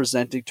always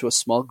presenting to a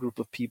small group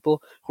of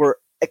people who are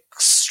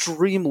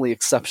extremely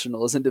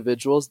exceptional as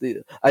individuals.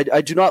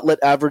 I do not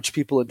let average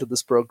people into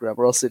this program,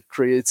 or else it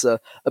creates a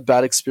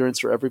bad experience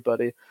for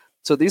everybody.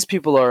 So these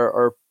people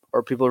are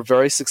people who are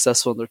very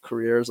successful in their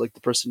careers, like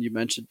the person you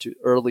mentioned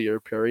earlier,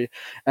 Perry,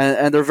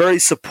 and they're very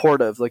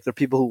supportive. Like, they're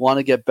people who want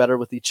to get better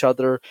with each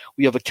other.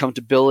 We have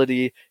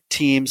accountability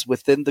teams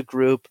within the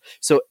group.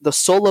 So the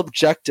sole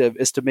objective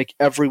is to make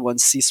everyone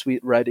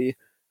C-suite ready.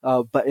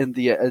 But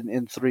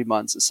in 3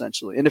 months,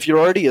 essentially. And if you're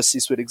already a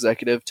C-suite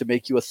executive, to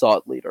make you a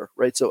thought leader,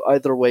 right? So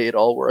either way, it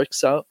all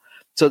works out.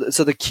 So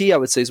the key, I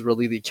would say, is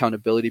really the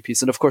accountability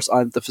piece. And of course,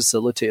 I'm the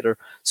facilitator,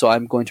 so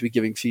I'm going to be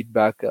giving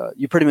feedback.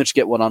 You pretty much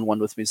get one-on-one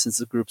with me, since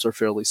the groups are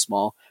fairly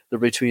small. They're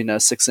between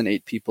 6 and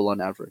 8 people on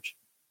average.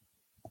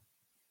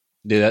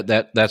 Yeah,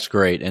 that's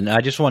great. And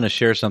I just want to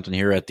share something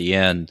here at the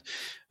end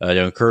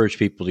to encourage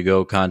people to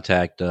go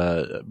contact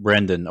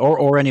Brendan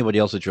or anybody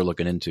else that you're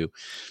looking into.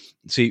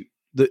 See,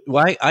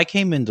 I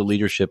came into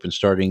leadership and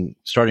starting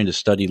to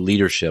study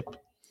leadership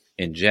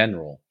in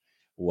general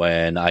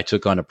when I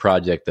took on a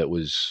project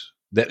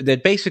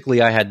that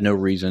basically I had no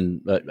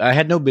reason, I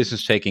had no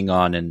business taking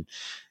on,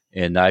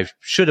 and I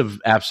should have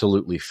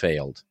absolutely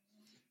failed.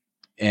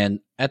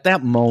 And at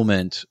that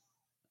moment,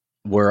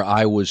 where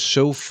I was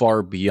so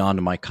far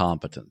beyond my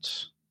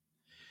competence,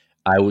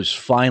 I was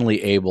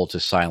finally able to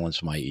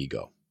silence my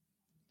ego.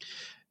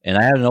 And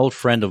I had an old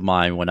friend of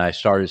mine when I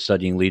started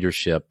studying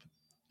leadership.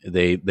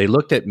 they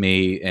looked at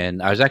me,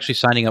 and I was actually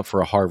signing up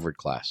for a Harvard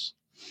class.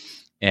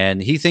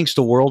 And he thinks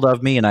the world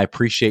of me, and I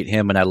appreciate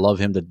him, and I love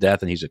him to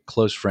death, and he's a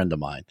close friend of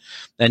mine.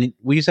 And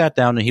we sat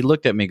down, and he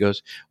looked at me and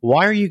goes,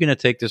 "Why are you going to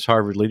take this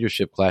Harvard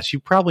leadership class? You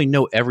probably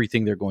know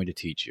everything they're going to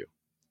teach you."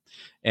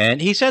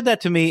 And he said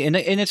that to me, and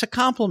it's a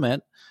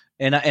compliment.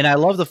 And I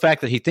love the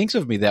fact that he thinks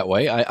of me that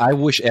way. I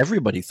wish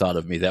everybody thought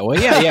of me that way.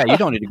 Yeah, you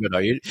don't need to go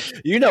there.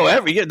 You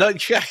know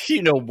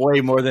you know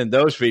way more than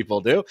those people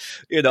do.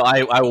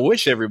 I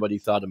wish everybody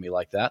thought of me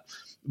like that.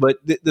 But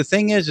the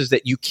thing is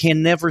that you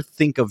can never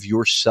think of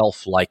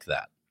yourself like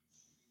that,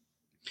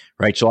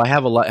 right? So I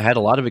had a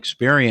lot of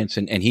experience,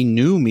 and he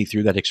knew me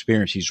through that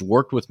experience. He's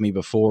worked with me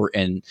before,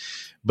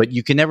 but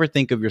you can never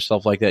think of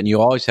yourself like that, and you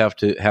always have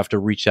to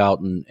reach out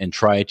and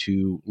try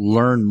to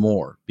learn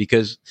more,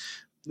 because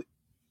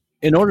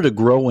in order to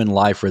grow in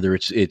life, whether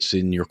it's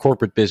in your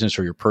corporate business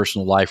or your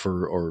personal life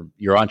or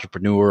your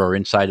entrepreneur or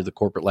inside of the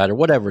corporate ladder,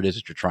 whatever it is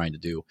that you're trying to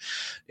do,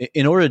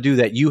 in order to do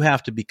that, you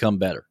have to become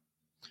better.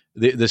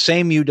 The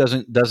same you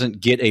doesn't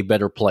get a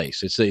better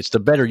place. It's the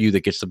better you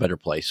that gets the better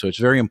place. So it's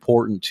very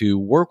important to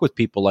work with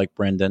people like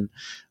Brendan,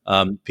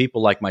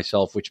 people like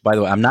myself, which, by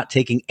the way, I'm not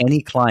taking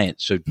any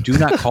clients. So do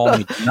not call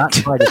me. Do not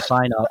try to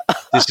sign up.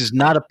 This is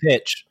not a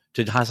pitch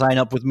to sign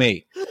up with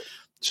me.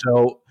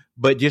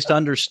 But just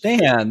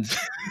understand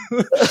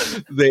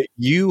that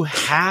you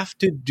have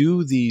to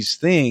do these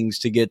things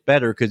to get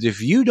better, because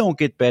if you don't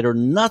get better,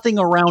 nothing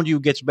around you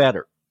gets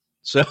better.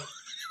 So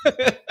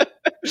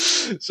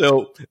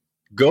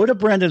go to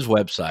Brendan's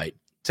website,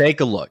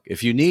 take a look.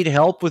 If you need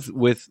help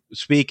with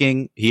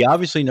speaking, he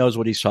obviously knows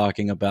what he's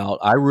talking about.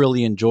 I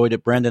really enjoyed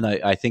it, Brendan.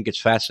 I think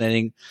it's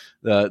fascinating,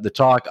 the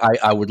talk.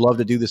 I would love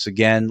to do this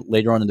again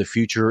later on in the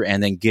future,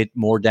 and then get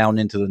more down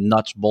into the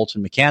nuts, bolts,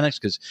 and mechanics,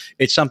 because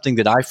it's something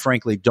that I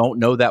frankly don't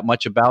know that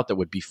much about, that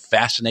would be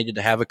fascinated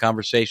to have a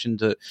conversation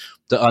to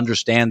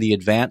understand the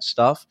advanced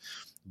stuff.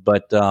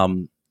 But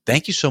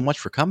thank you so much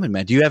for coming,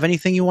 man. Do you have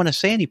anything you want to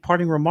say? Any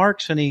parting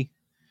remarks? Any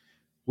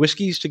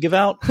whiskeys to give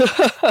out?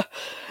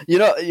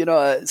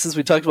 Since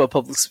we talked about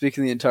public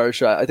speaking the entire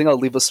show, I think I'll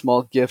leave a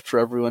small gift for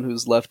everyone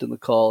who's left in the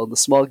call. And the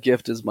small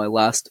gift is my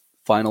last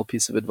final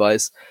piece of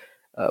advice,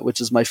 which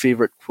is my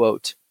favorite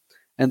quote.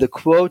 And the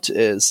quote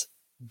is,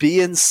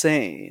 "Be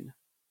insane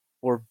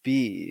or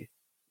be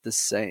the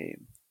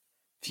same."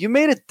 If you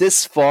made it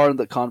this far in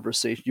the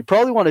conversation, you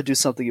probably want to do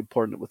something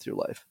important with your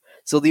life.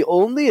 So the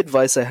only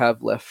advice I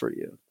have left for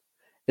you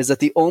is that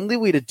the only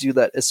way to do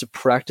that is to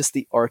practice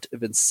the art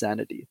of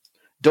insanity.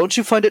 Don't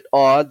you find it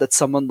odd that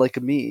someone like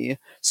me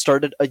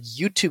started a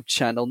YouTube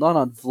channel, not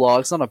on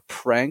vlogs, not on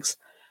pranks,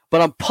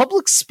 but on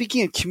public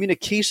speaking and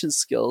communication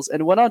skills,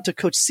 and went on to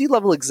coach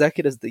C-level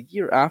executives the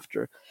year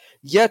after?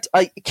 Yet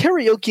I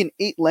karaoke in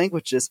 8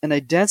 languages, and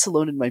I dance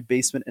alone in my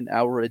basement an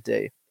hour a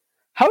day.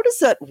 How does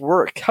that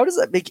work? How does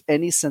that make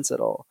any sense at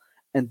all?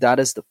 And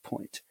that is the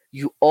point.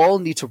 You all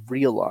need to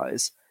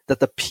realize that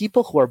the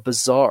people who are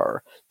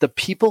bizarre, the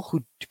people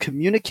who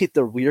communicate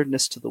their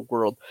weirdness to the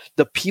world,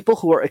 the people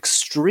who are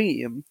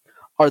extreme,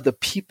 are the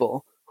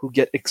people who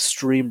get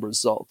extreme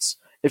results.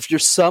 If you're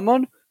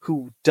someone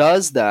who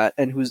does that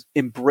and who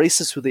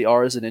embraces who they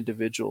are as an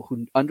individual,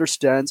 who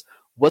understands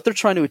what they're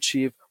trying to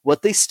achieve,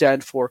 what they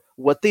stand for,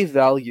 what they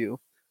value,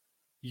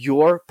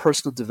 your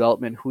personal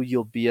development, who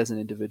you'll be as an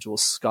individual,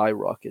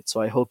 skyrockets. So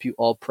I hope you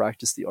all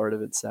practice the art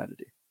of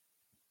insanity.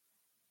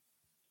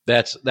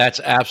 That's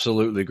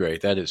absolutely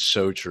great. That is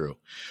so true,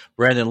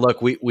 Brandon.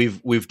 Look,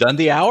 we've done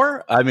the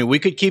hour. I mean, we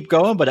could keep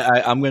going, but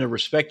I'm going to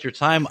respect your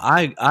time.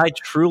 I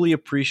truly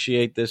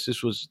appreciate this.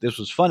 This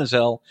was fun as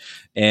hell,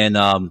 and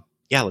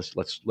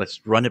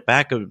let's run it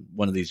back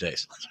one of these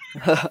days.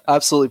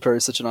 Absolutely,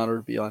 Perry. Such an honor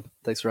to be on.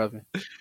 Thanks for having me.